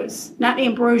 not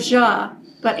Ambrosia,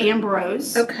 but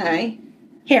Ambrose. Okay.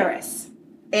 Harris.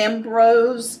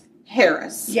 Ambrose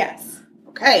Harris. Yes.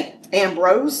 Okay.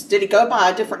 Ambrose. Did he go by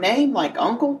a different name, like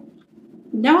Uncle?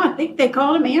 No, I think they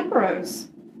called him Ambrose.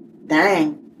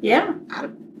 Dang. Yeah.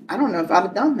 I don't know if I'd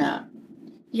have done that.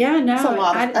 Yeah, no. That's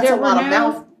a lot of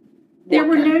mouth. There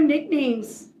were no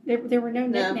nicknames. There were no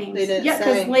nicknames. No, they didn't yeah,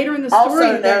 say. because later in the story,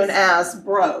 also known as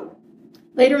Bro.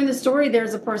 Later in the story,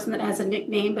 there's a person that has a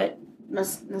nickname, but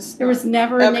there was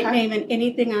never a nickname in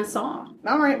anything I saw.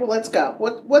 All right, well, let's go.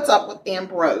 What's up with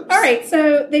Ambrose? All right,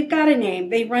 so they've got a name.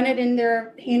 They run it in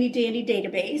their handy-dandy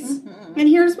database. Mm-hmm. And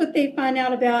here's what they find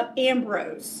out about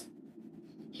Ambrose.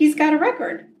 He's got a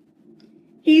record.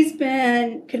 He's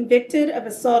been convicted of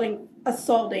assaulting. I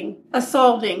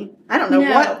don't know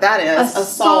what that is.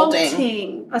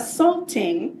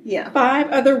 Assaulting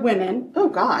 5 other women. Oh,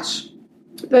 gosh.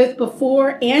 Both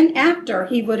before and after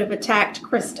he would have attacked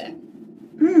Kristen.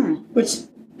 Which,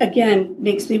 again,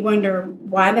 makes me wonder,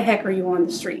 why the heck are you on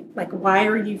the street? Like, why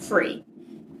are you free?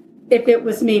 If it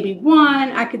was maybe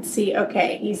 1, I could see,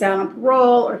 okay, he's out on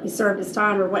parole or he served his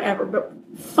time or whatever. But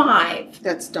 5.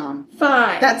 That's dumb.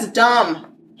 5. That's dumb.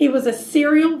 He was a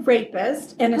serial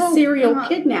rapist and a serial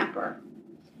kidnapper.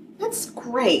 That's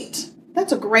great.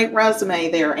 That's a great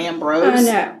resume there, Ambrose. I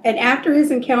know. And after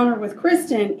his encounter with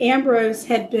Kristen, Ambrose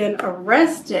had been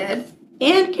arrested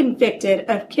and convicted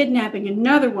of kidnapping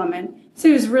another woman. So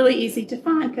he was really easy to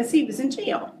find because he was in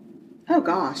jail. Oh,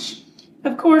 gosh.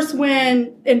 Of course,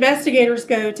 when investigators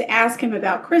go to ask him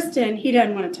about Kristen, he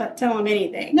doesn't want to tell them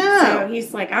anything. No. So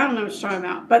he's like, I don't know what you're talking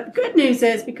about. But the good news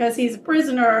is, because he's a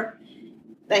prisoner,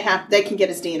 they can get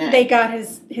his DNA. They got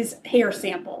his hair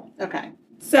sample. Okay.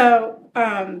 So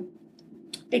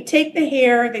they take the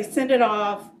hair, they send it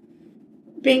off.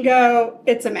 Bingo,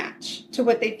 it's a match to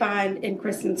what they find in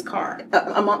Kristen's car.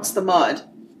 Amongst the mud.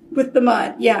 With the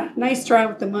mud, yeah. Nice try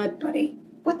with the mud, buddy.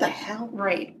 What the hell?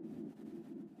 Right.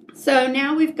 So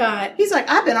now we've got... He's like,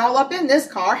 I've been all up in this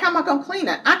car. How am I going to clean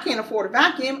it? I can't afford a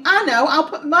vacuum. I know. I'll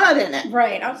put mud in it.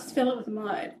 Right. I'll just fill it with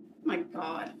mud. My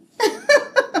God.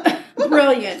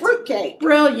 Brilliant. Fruitcake.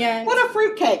 Brilliant. What a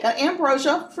fruitcake. An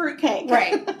ambrosia fruitcake.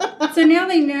 Right. So now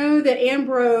they know that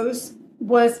Ambrose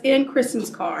was in Kristen's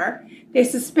car. They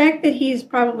suspect that he's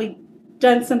probably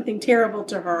done something terrible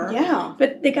to her. Yeah.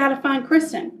 But they got to find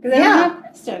Kristen. Because they don't have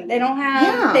Kristen. They don't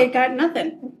have, they got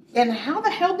nothing. And how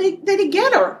the hell did he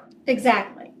get her?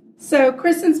 Exactly. So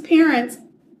Kristen's parents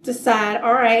decide,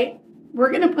 all right,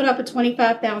 we're going to put up a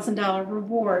 $25,000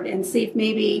 reward and see if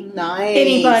maybe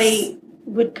anybody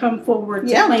would come forward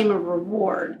to claim a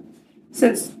reward,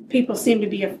 since people seem to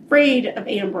be afraid of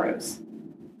Ambrose.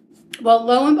 Well,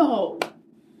 lo and behold,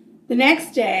 the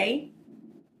next day,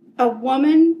 a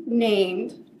woman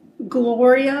named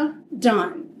Gloria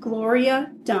Dunn,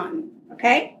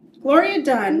 okay? Gloria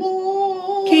Dunn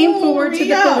came forward to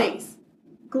the police.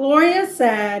 Gloria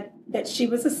said that she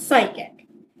was a psychic,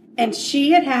 and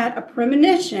she had a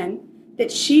premonition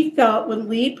that she felt would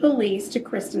lead police to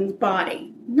Kristen's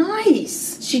body.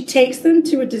 Nice. She takes them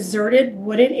to a deserted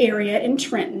wooded area in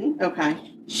Trenton. Okay.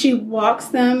 She walks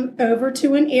them over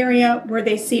to an area where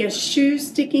they see a shoe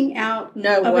sticking out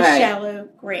of a shallow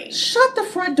grave. Shut the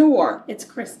front door. It's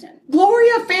Kristen.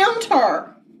 Gloria found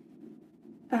her.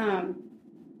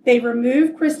 They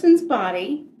remove Kristen's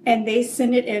body and they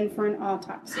send it in for an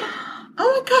autopsy.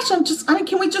 Oh my gosh,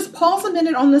 can we just pause a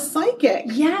minute on the psychic?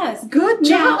 Yes. Good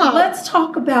job. Now, let's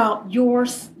talk about your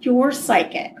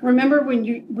psychic. Remember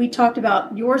when we talked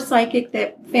about your psychic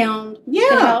that found the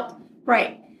help?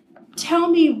 Right. Tell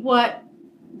me what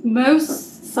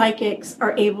most psychics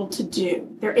are able to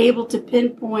do. They're able to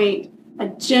pinpoint a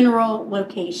general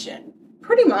location.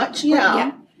 Pretty much,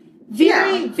 yeah.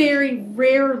 Very, very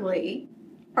rarely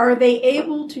are they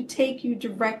able to take you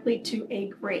directly to a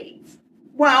grave.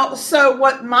 Well, so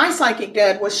what my psychic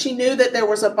did was she knew that there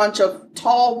was a bunch of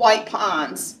tall white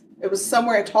pines. It was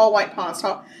somewhere in tall white pines.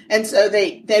 And so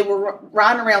they were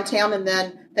riding around town, and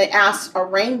then they asked a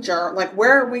ranger, like,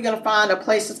 where are we going to find a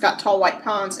place that's got tall white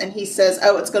pines? And he says,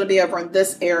 oh, it's going to be over in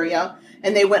this area.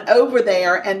 And they went over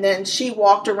there, and then she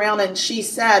walked around, and she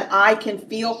said, I can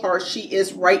feel her. She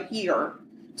is right here.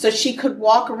 So she could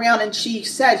walk around, and she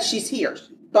said she's here.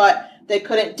 But they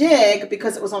couldn't dig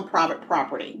because it was on private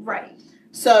property. Right.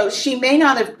 So she may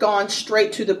not have gone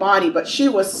straight to the body, but she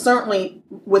was certainly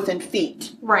within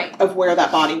feet of where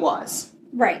that body was.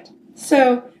 Right.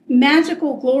 So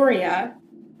Magical Gloria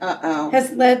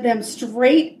has led them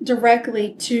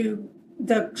directly to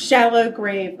the shallow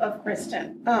grave of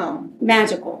Kristen. Oh.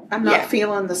 Magical. I'm not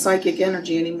feeling the psychic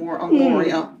energy anymore on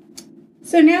Gloria.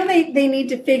 So now they need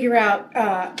to figure out,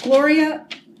 Gloria,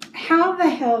 how the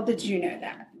hell did you know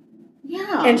that?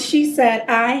 Yeah. And she said,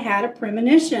 I had a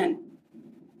premonition.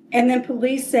 And then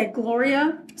police said,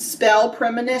 Gloria? Spell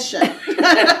premonition.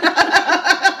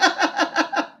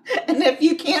 And if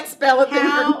you can't spell it, then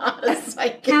you're not a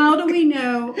psychic. How do we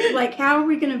know, how are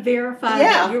we going to verify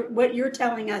that what you're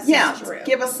telling us is true?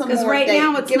 Give us some more right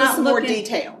now it's more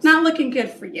details. Not looking good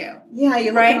for you. Yeah,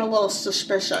 you're looking a little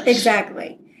suspicious.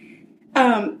 Exactly.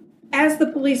 As the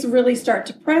police really start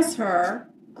to press her,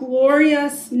 Gloria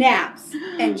snaps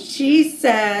and she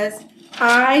says,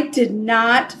 I did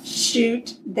not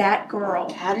shoot that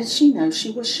girl. How did she know she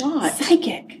was shot?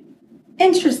 Psychic.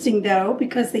 Interesting, though,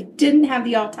 because they didn't have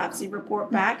the autopsy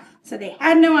report back, so they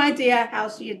had no idea how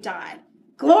she had died.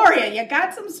 Gloria, you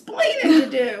got some splaining to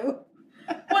do.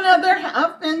 Well, now, there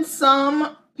have been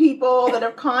some people that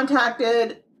have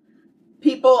contacted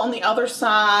people on the other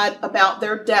side about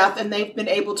their death, and they've been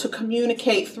able to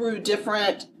communicate through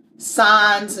different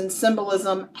signs and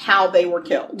symbolism how they were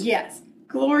killed. Yes.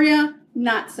 Gloria,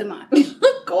 not so much.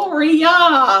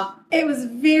 Gloria! It was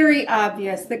very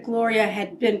obvious that Gloria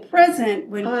had been present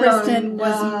when Kristen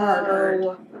was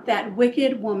murdered. That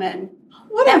wicked woman.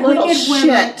 What a little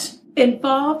shit.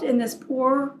 Involved in this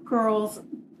poor girl's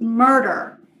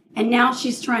murder. And now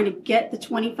she's trying to get the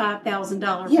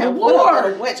 $25,000 reward.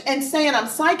 What a witch. And saying I'm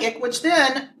psychic, which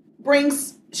then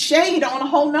brings shade on a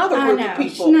whole nother group of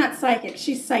people. She's not psychic.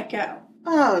 She's psycho.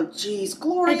 Oh, geez.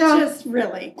 Gloria. Just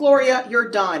really. Gloria, you're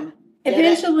done.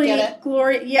 Eventually, Get it?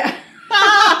 Gloria,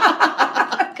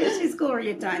 because she's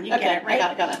Gloria Dunn. You get it, right?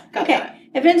 I got it. Okay.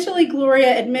 Eventually,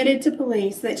 Gloria admitted to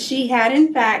police that she had,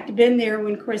 in fact, been there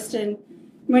when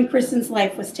Kristen's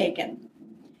life was taken.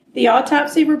 The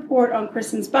autopsy report on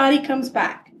Kristen's body comes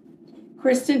back.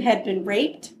 Kristen had been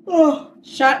raped,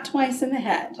 shot twice in the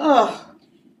head.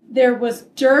 There was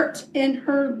dirt in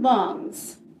her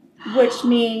lungs, which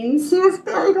means she was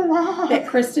buried alive. That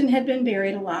Kristen had been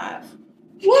buried alive.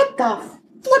 What the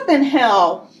flippin'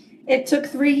 hell? It took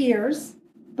 3 years,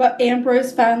 but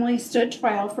Ambrose finally stood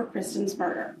trial for Kristen's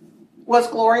murder. Was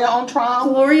Gloria on trial?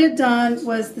 Gloria Dunn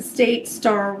was the state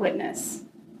star witness.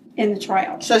 in the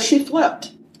trial. So she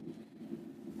flipped.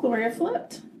 Gloria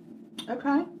flipped.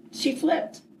 Okay. She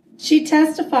flipped. She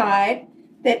testified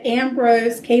that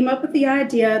Ambrose came up with the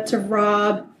idea to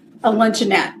rob a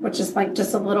luncheonette, which is like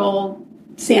just a little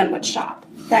sandwich shop,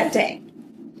 that day,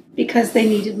 because they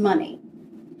needed money.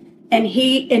 And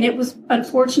it was,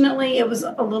 unfortunately, it was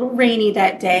a little rainy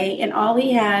that day, and all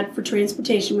he had for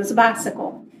transportation was a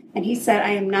bicycle. And he said,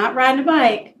 I am not riding a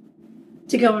bike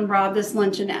to go and rob this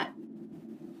luncheonette.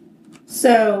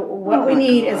 So what we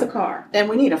need is a car. And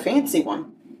we need a fancy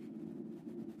one.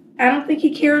 I don't think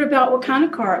he cared about what kind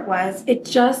of car it was. It's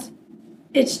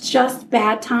just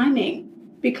bad timing,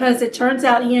 because it turns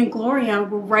out he and Gloria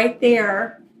were right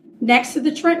there next to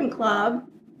the Trenton Club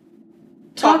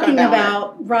talking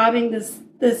about robbing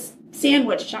this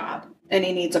sandwich shop. And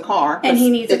he needs a car. And he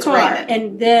needs a car. Raining.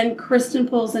 And then Kristen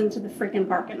pulls into the freaking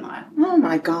parking lot. Oh,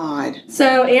 my God.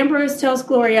 So Ambrose tells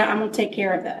Gloria, I'm going to take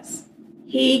care of this.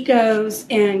 He goes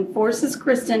and forces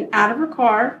Kristen out of her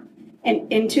car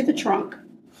and into the trunk.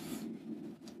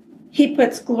 He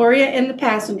puts Gloria in the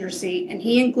passenger seat, and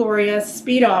he and Gloria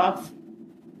speed off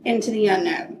into the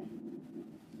unknown.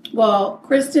 Well,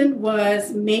 Kristen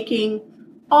was making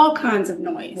all kinds of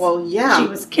noise. Well, yeah. She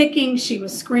was kicking, she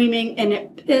was screaming, and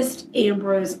it pissed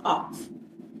Ambrose off.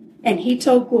 And he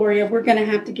told Gloria, we're going to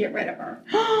have to get rid of her.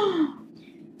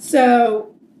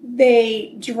 So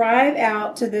they drive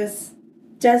out to this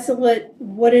desolate,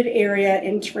 wooded area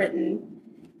in Trenton,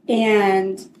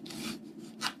 and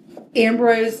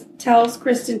Ambrose tells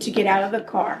Kristen to get out of the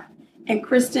car. And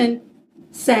Kristen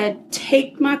said,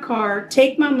 take my car,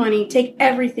 take my money, take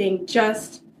everything,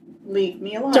 just leave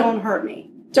me alone. Don't hurt me.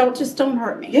 Don't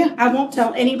hurt me. Yeah. I won't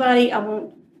tell anybody.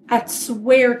 I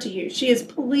swear to you. She is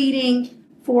pleading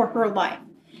for her life.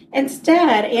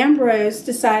 Instead, Ambrose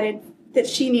decided that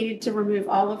she needed to remove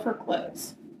all of her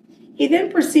clothes. He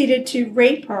then proceeded to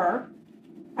rape her.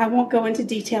 I won't go into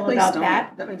detail about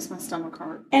that. That makes my stomach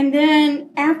hurt. And then,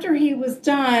 after he was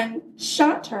done,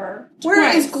 shot her twice.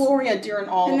 Where is Gloria during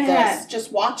all of this? Head.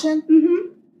 Just watching?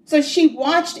 Mm-hmm. So she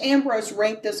watched Ambrose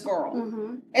rape this girl.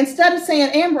 Mm-hmm. Instead of saying,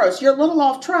 Ambrose, you're a little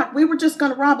off track. We were just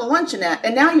going to rob a luncheonette,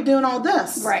 and now you're doing all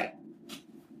this. Right.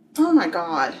 Oh, my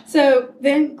God. So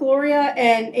then Gloria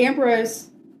and Ambrose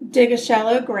dig a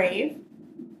shallow grave.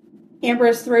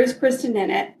 Ambrose throws Kristen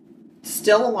in it.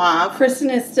 Still alive. Kristen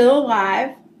is still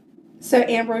alive. So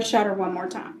Ambrose shot her one more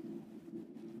time.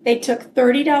 They took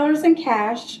 $30 in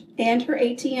cash and her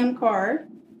ATM card.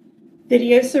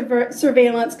 Video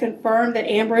surveillance confirmed that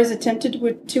Ambrose attempted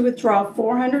to withdraw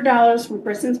 $400 from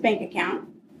Kristen's bank account.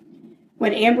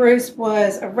 When Ambrose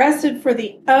was arrested for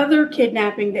the other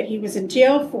kidnapping that he was in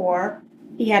jail for,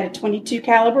 he had a .22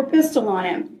 caliber pistol on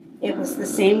him. It was the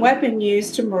same weapon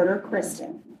used to murder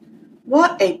Kristen.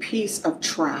 What a piece of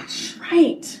trash.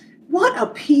 Right. What a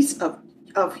piece of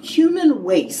human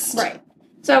waste. Right.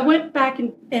 So I went back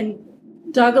and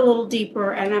dug a little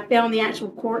deeper, and I found the actual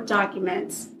court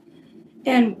documents.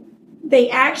 And they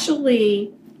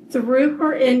actually threw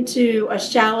her into a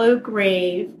shallow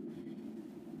grave,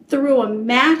 threw a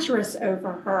mattress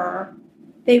over her.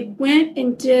 They went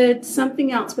and did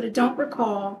something else, but I don't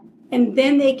recall. And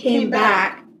then they came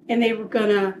back, and they were going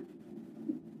to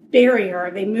bury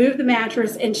her. They moved the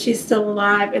mattress, and she's still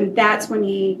alive, and that's when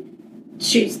he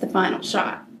shoots the final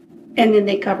shot. And then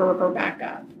they cover her back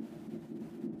up.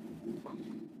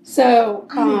 So,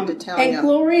 and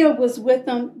Gloria was with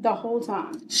them the whole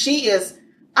time.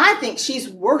 I think she's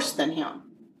worse than him.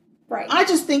 Right. I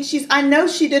just think I know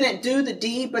she didn't do the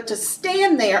deed, but to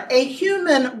stand there, a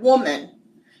human woman,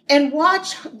 and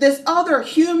watch this other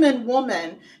human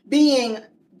woman being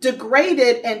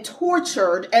degraded and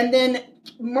tortured and then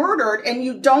murdered, and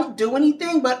you don't do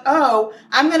anything but,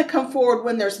 I'm going to come forward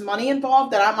when there's money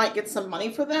involved that I might get some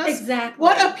money for this. Exactly.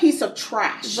 What a piece of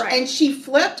trash. Right. And she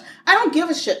flipped. I don't give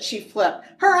a shit she flipped.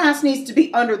 Her ass needs to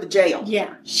be under the jail.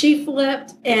 Yeah. She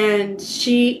flipped, and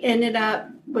she ended up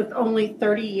with only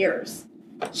 30 years.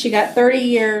 She got 30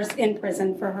 years in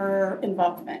prison for her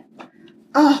involvement.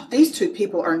 Oh, these two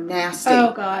people are nasty.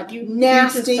 Oh, God.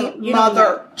 Nasty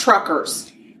mother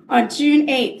truckers. On June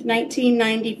 8th,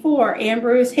 1994,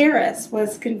 Ambrose Harris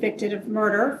was convicted of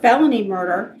murder, felony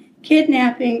murder,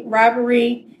 kidnapping,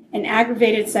 robbery, and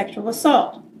aggravated sexual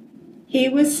assault. He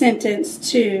was sentenced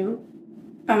to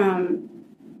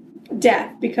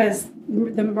death because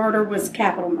the murder was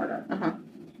capital murder. Uh-huh.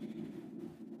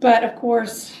 But, of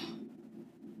course,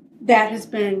 that has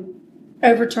been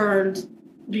overturned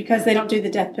because they don't do the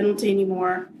death penalty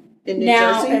anymore. In New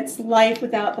Jersey? Now it's life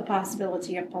without the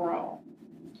possibility of parole.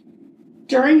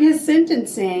 During his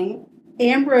sentencing,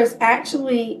 Ambrose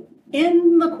actually,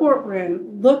 in the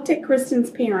courtroom, looked at Kristen's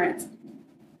parents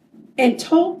and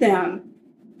told them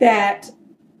that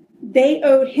they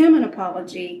owed him an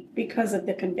apology because of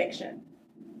the conviction.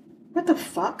 What the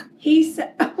fuck? He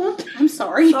said, I'm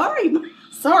sorry. sorry.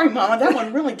 Sorry, Mama. That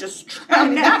one really just,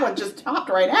 that one just topped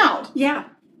right out. Yeah.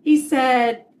 He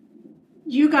said,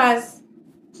 you guys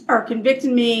are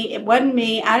convicting me. It wasn't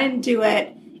me. I didn't do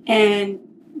it. And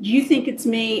you think it's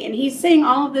me. And he's saying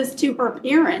all of this to her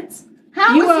parents.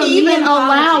 How You is owe he me even an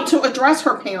allowed apology. to address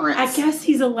her parents? I guess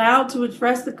he's allowed to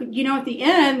address at the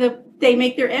end, they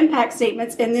make their impact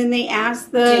statements and then they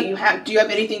ask Do you have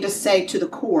anything to say to the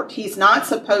court? He's not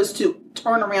supposed to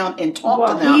turn around and talk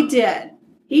to them. He did.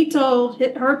 He told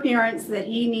her parents that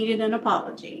he needed an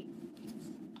apology.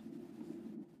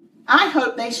 I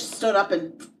hope they stood up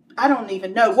and, I don't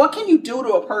even know. What can you do to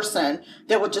a person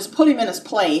that would just put him in his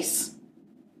place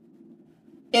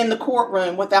in the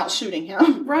courtroom without shooting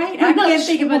him? Right. I'm I not can't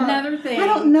think of sure. another thing. I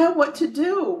don't know what to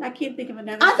do. I can't think of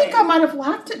another I thing. think I might have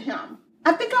laughed at him.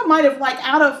 I think I might have,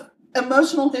 out of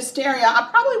emotional hysteria, I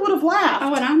probably would have laughed.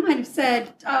 Oh, and I might have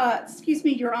said, excuse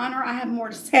me, Your Honor, I have more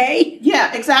to say.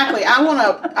 Yeah, exactly. I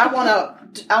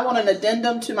want an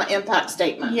addendum to my impact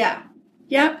statement. Yeah.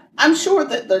 Yep. I'm sure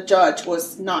that the judge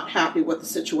was not happy with the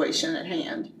situation at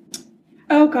hand.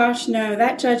 Oh, gosh, no.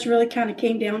 That judge really kind of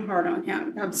came down hard on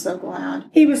him. I'm so glad.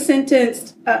 He was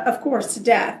sentenced, of course, to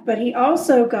death, but he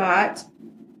also got,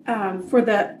 for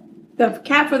the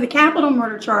capital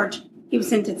murder charge, he was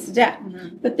sentenced to death.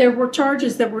 Mm-hmm. But there were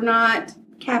charges that were not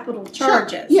capital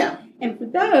charges. Sure. Yeah. And for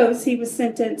those, he was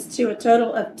sentenced to a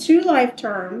total of 2 life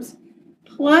terms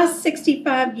plus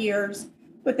 65 years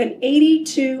with an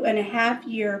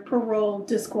 82.5-year parole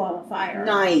disqualifier.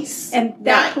 Nice. And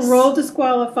that parole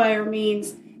disqualifier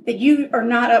means that you are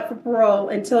not up for parole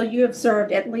until you have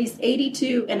served at least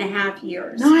 82.5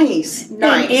 years. Nice. And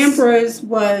Ambrose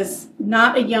was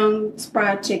not a young,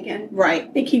 spry chicken. Right. I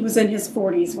think he was in his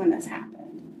 40s when this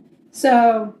happened.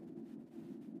 So,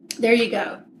 there you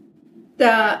go.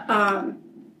 The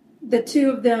two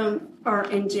of them are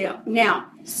in jail. Now,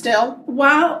 still?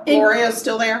 While Gloria's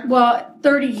still there? Well,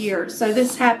 30 years. So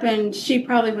this happened, she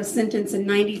probably was sentenced in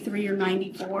 93 or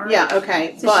 94. Yeah,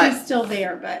 okay. So but she's still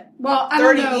there, but, well, I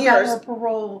 30 don't know years, about her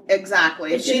parole.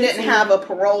 Exactly. If she didn't have a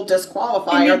parole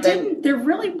disqualifier, And then... there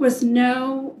really was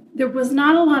there was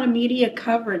not a lot of media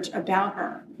coverage about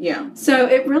her. Yeah. So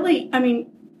it really,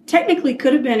 technically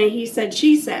could have been a he said,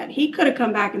 she said. He could have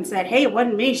come back and said, hey, it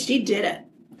wasn't me, she did it.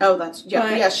 Oh, that's,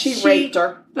 she raped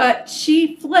her. But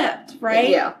she flipped, right?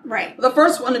 Yeah. Right. The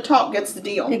first one to talk gets the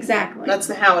deal. Exactly. That's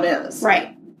how it is.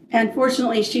 Right.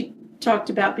 Unfortunately, she talked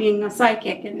about being a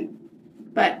psychic,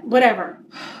 but whatever.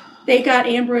 They got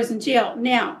Ambrose in jail.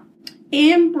 Now,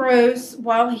 Ambrose,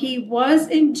 while incarcerated.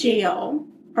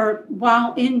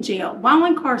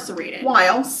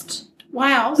 Whilst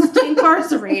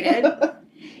incarcerated,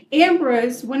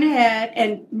 Ambrose went ahead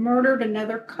and murdered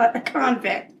another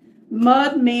convict.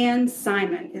 Mudman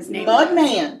Simon, his name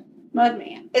Mudman.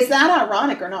 Mudman. Is that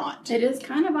ironic or not? It is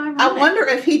kind of ironic. I wonder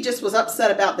if he just was upset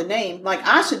about the name. Like,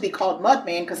 I should be called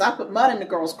Mudman because I put mud in the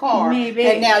girl's car. Maybe.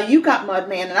 And now you got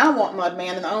Mudman and I want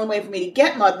Mudman, and the only way for me to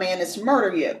get Mudman is to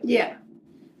murder you. Yeah.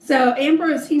 So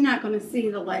Ambrose, he's not going to see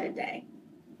the light of day.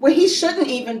 Well, he shouldn't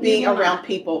even be around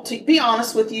people. To be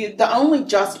honest with you, the only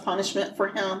just punishment for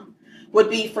him would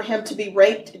be for him to be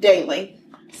raped daily,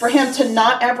 for him to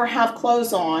not ever have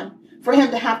clothes on, for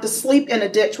him to have to sleep in a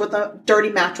ditch with a dirty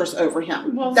mattress over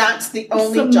him. Well, that's the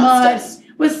only justice.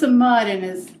 With some mud in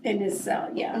his cell,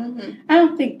 yeah. Mm-hmm. I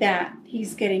don't think that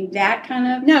he's getting that kind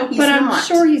of... No, he's not. But I'm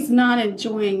sure he's not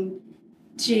enjoying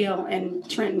jail in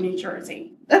Trenton, New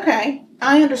Jersey. Okay.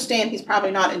 I understand he's probably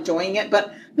not enjoying it,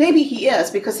 but maybe he is,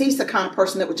 because he's the kind of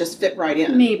person that would just fit right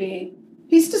in. Maybe.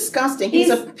 He's disgusting. He's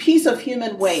a piece of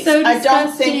human waste. So I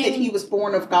don't think that he was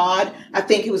born of God. I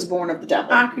think he was born of the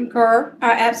devil. I concur.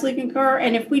 I absolutely concur.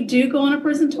 And if we do go on a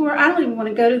prison tour, I don't even want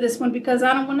to go to this one because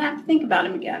I don't want to have to think about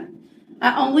him again.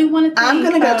 I only want to think I'm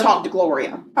going to go talk to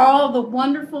Gloria. All the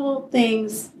wonderful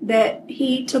things that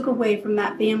he took away from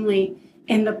that family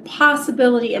and the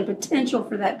possibility and potential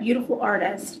for that beautiful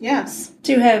artist. Yes.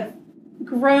 To have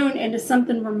grown into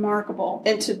something remarkable.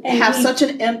 And to have such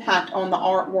an impact on the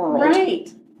art world. Right.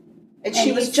 And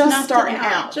she was just starting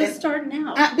out. Starting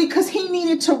out. Because he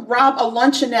needed to rob a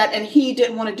luncheonette and he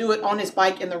didn't want to do it on his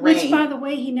bike in the rain. Which, by the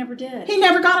way, he never did. He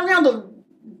never got around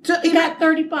to he got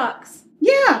 $30.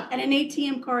 Yeah. And an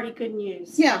ATM card he couldn't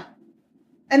use. Yeah.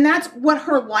 And that's what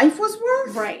her life was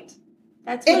worth? Right.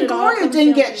 That's what and Gloria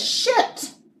didn't get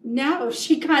shit. No,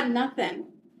 she got nothing.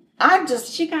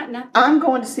 She got nothing. I'm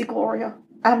going to see Gloria.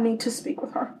 I need to speak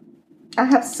with her. I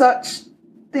have such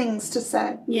things to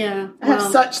say. Yeah. I have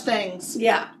such things.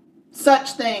 Yeah.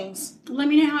 such things. Let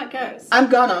me know how it goes. I'm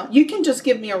gonna. You can just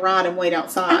give me a ride and wait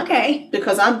outside. Okay.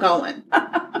 Because I'm going.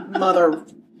 Mother.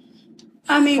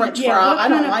 I mean, French fry. I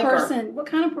don't like her. What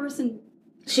kind of person?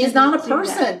 She's not a doesn't do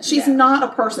person. that? She's Yeah. not a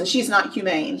person. She's not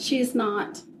humane. She's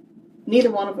not.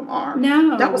 Neither one of them are.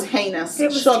 No. That was heinous. It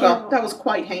was Sugar. terrible. That was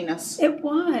quite heinous. It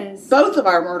was. Both of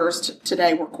our murders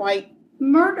today were quite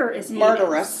Murder is heinous.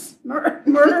 murderous.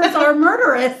 Murders are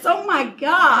murderous. Oh my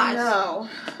gosh. No.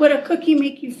 Would a cookie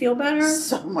make you feel better?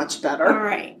 So much better. All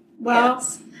right. Well,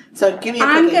 Yes. So give me a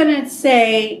I'm cookie. going to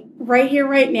say right here,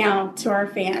 right now to our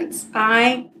fans,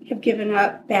 I have given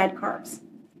up bad carbs.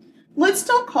 Let's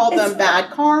don't call It's them bad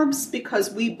carbs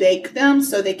because we bake them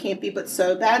so they can't be but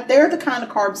so bad. They're the kind of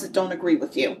carbs that don't agree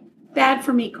with you. Bad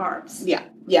for me carbs. Yeah.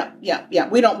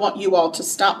 We don't want you all to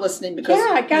stop listening because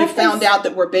Yeah, I got you found this out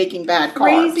that we're baking bad carbs.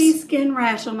 Crazy skin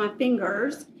rash on my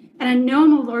fingers, and I know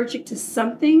I'm allergic to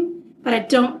something, but I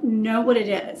don't know what it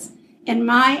is. And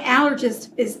my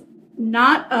allergist is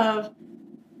not of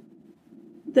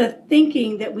the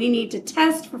thinking that we need to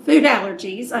test for food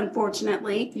allergies,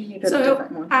 unfortunately. You need a So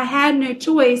different one. I had no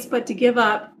choice but to give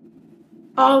up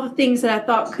all the things that I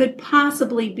thought could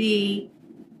possibly be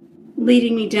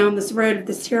leading me down this road of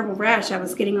this terrible rash I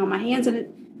was getting on my hands. And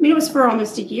it was for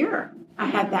almost a year I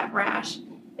had that rash.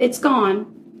 It's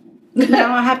gone.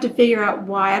 Now I have to figure out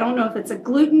why. I don't know if it's a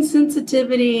gluten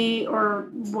sensitivity or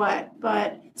what,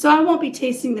 but so I won't be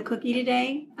tasting the cookie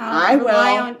today. I will.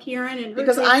 Rely on Karen and her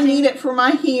Because I tasting. need it for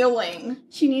my healing.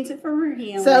 She needs it for her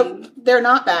healing. So they're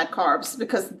not bad carbs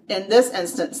because in this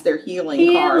instance they're healing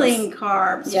carbs.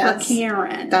 carbs Yes. for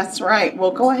Karen. That's right.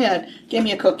 Well, go ahead. Give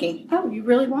me a cookie. Oh, you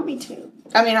really want me to?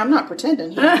 I mean, I'm not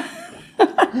pretending here.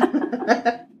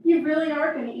 You really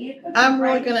are going to eat a cookie? I'm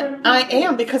really right in front going of to. I me?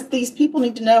 am because these people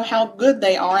need to know how good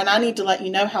they are and I need to let you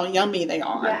know how yummy they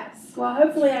are. Yes. Well,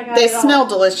 hopefully I got They it all- smell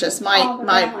delicious. all the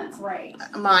My balance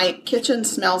right. kitchen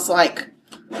smells like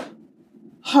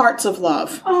hearts of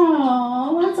love.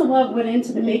 Oh, lots of love went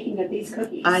into the making of these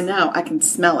cookies. I know. I can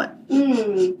smell it.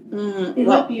 They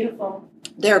Well, look beautiful.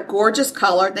 they're gorgeous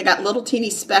color. They got little teeny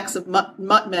specks of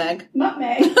nutmeg.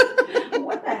 Nutmeg.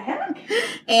 What the heck?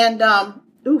 And,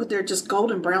 ooh, they're just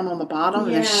golden brown on the bottom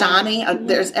and they're Yeah. shiny.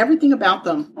 There's everything about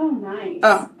them. Oh, nice.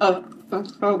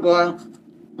 Oh, boy.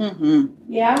 Mm-hmm.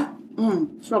 Yeah?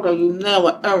 Sugar, you know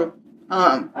it.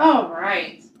 All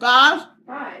right. Guys,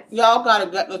 Guys. y'all gotta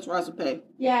get this recipe.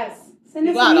 Yes. Send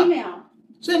us Gotta. an email.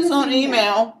 Send us an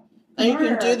email, and you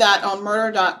can Murder. do that on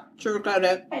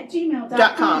murder.sugarcoated. At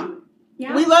gmail.com.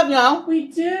 Yeah. We love y'all. We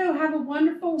do. Have a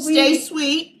wonderful week. Stay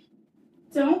sweet.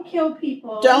 Don't kill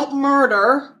people. Don't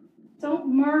murder, Don't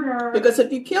murder. because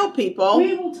if you kill people,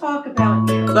 we will talk about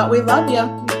you. but we love you.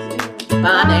 We do.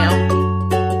 Bye now.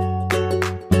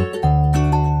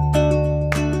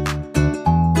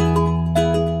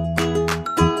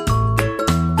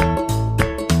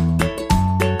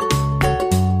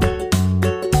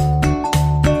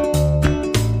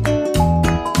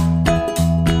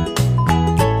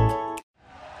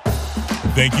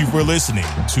 Thank you for listening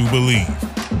to Believe.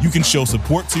 You can show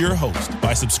support to your host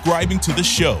by subscribing to the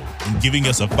show and giving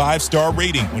us a 5-star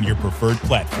rating on your preferred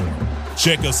platform.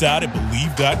 Check us out at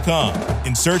Believe.com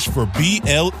and search for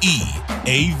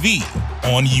BLEAV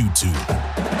on YouTube.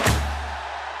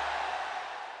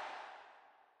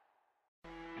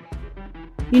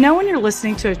 You know when you're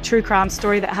listening to a true crime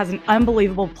story that has an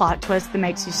unbelievable plot twist that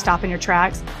makes you stop in your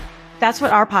tracks? That's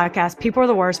what our podcast, People Are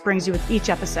the Worst, brings you with each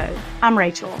episode. I'm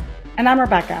Rachel. And I'm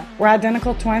Rebecca. We're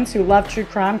identical twins who love true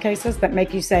crime cases that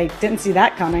make you say, didn't see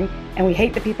that coming, and we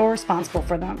hate the people responsible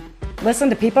for them. Listen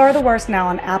to People Are the Worst now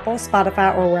on Apple,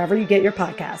 Spotify, or wherever you get your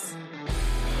podcasts.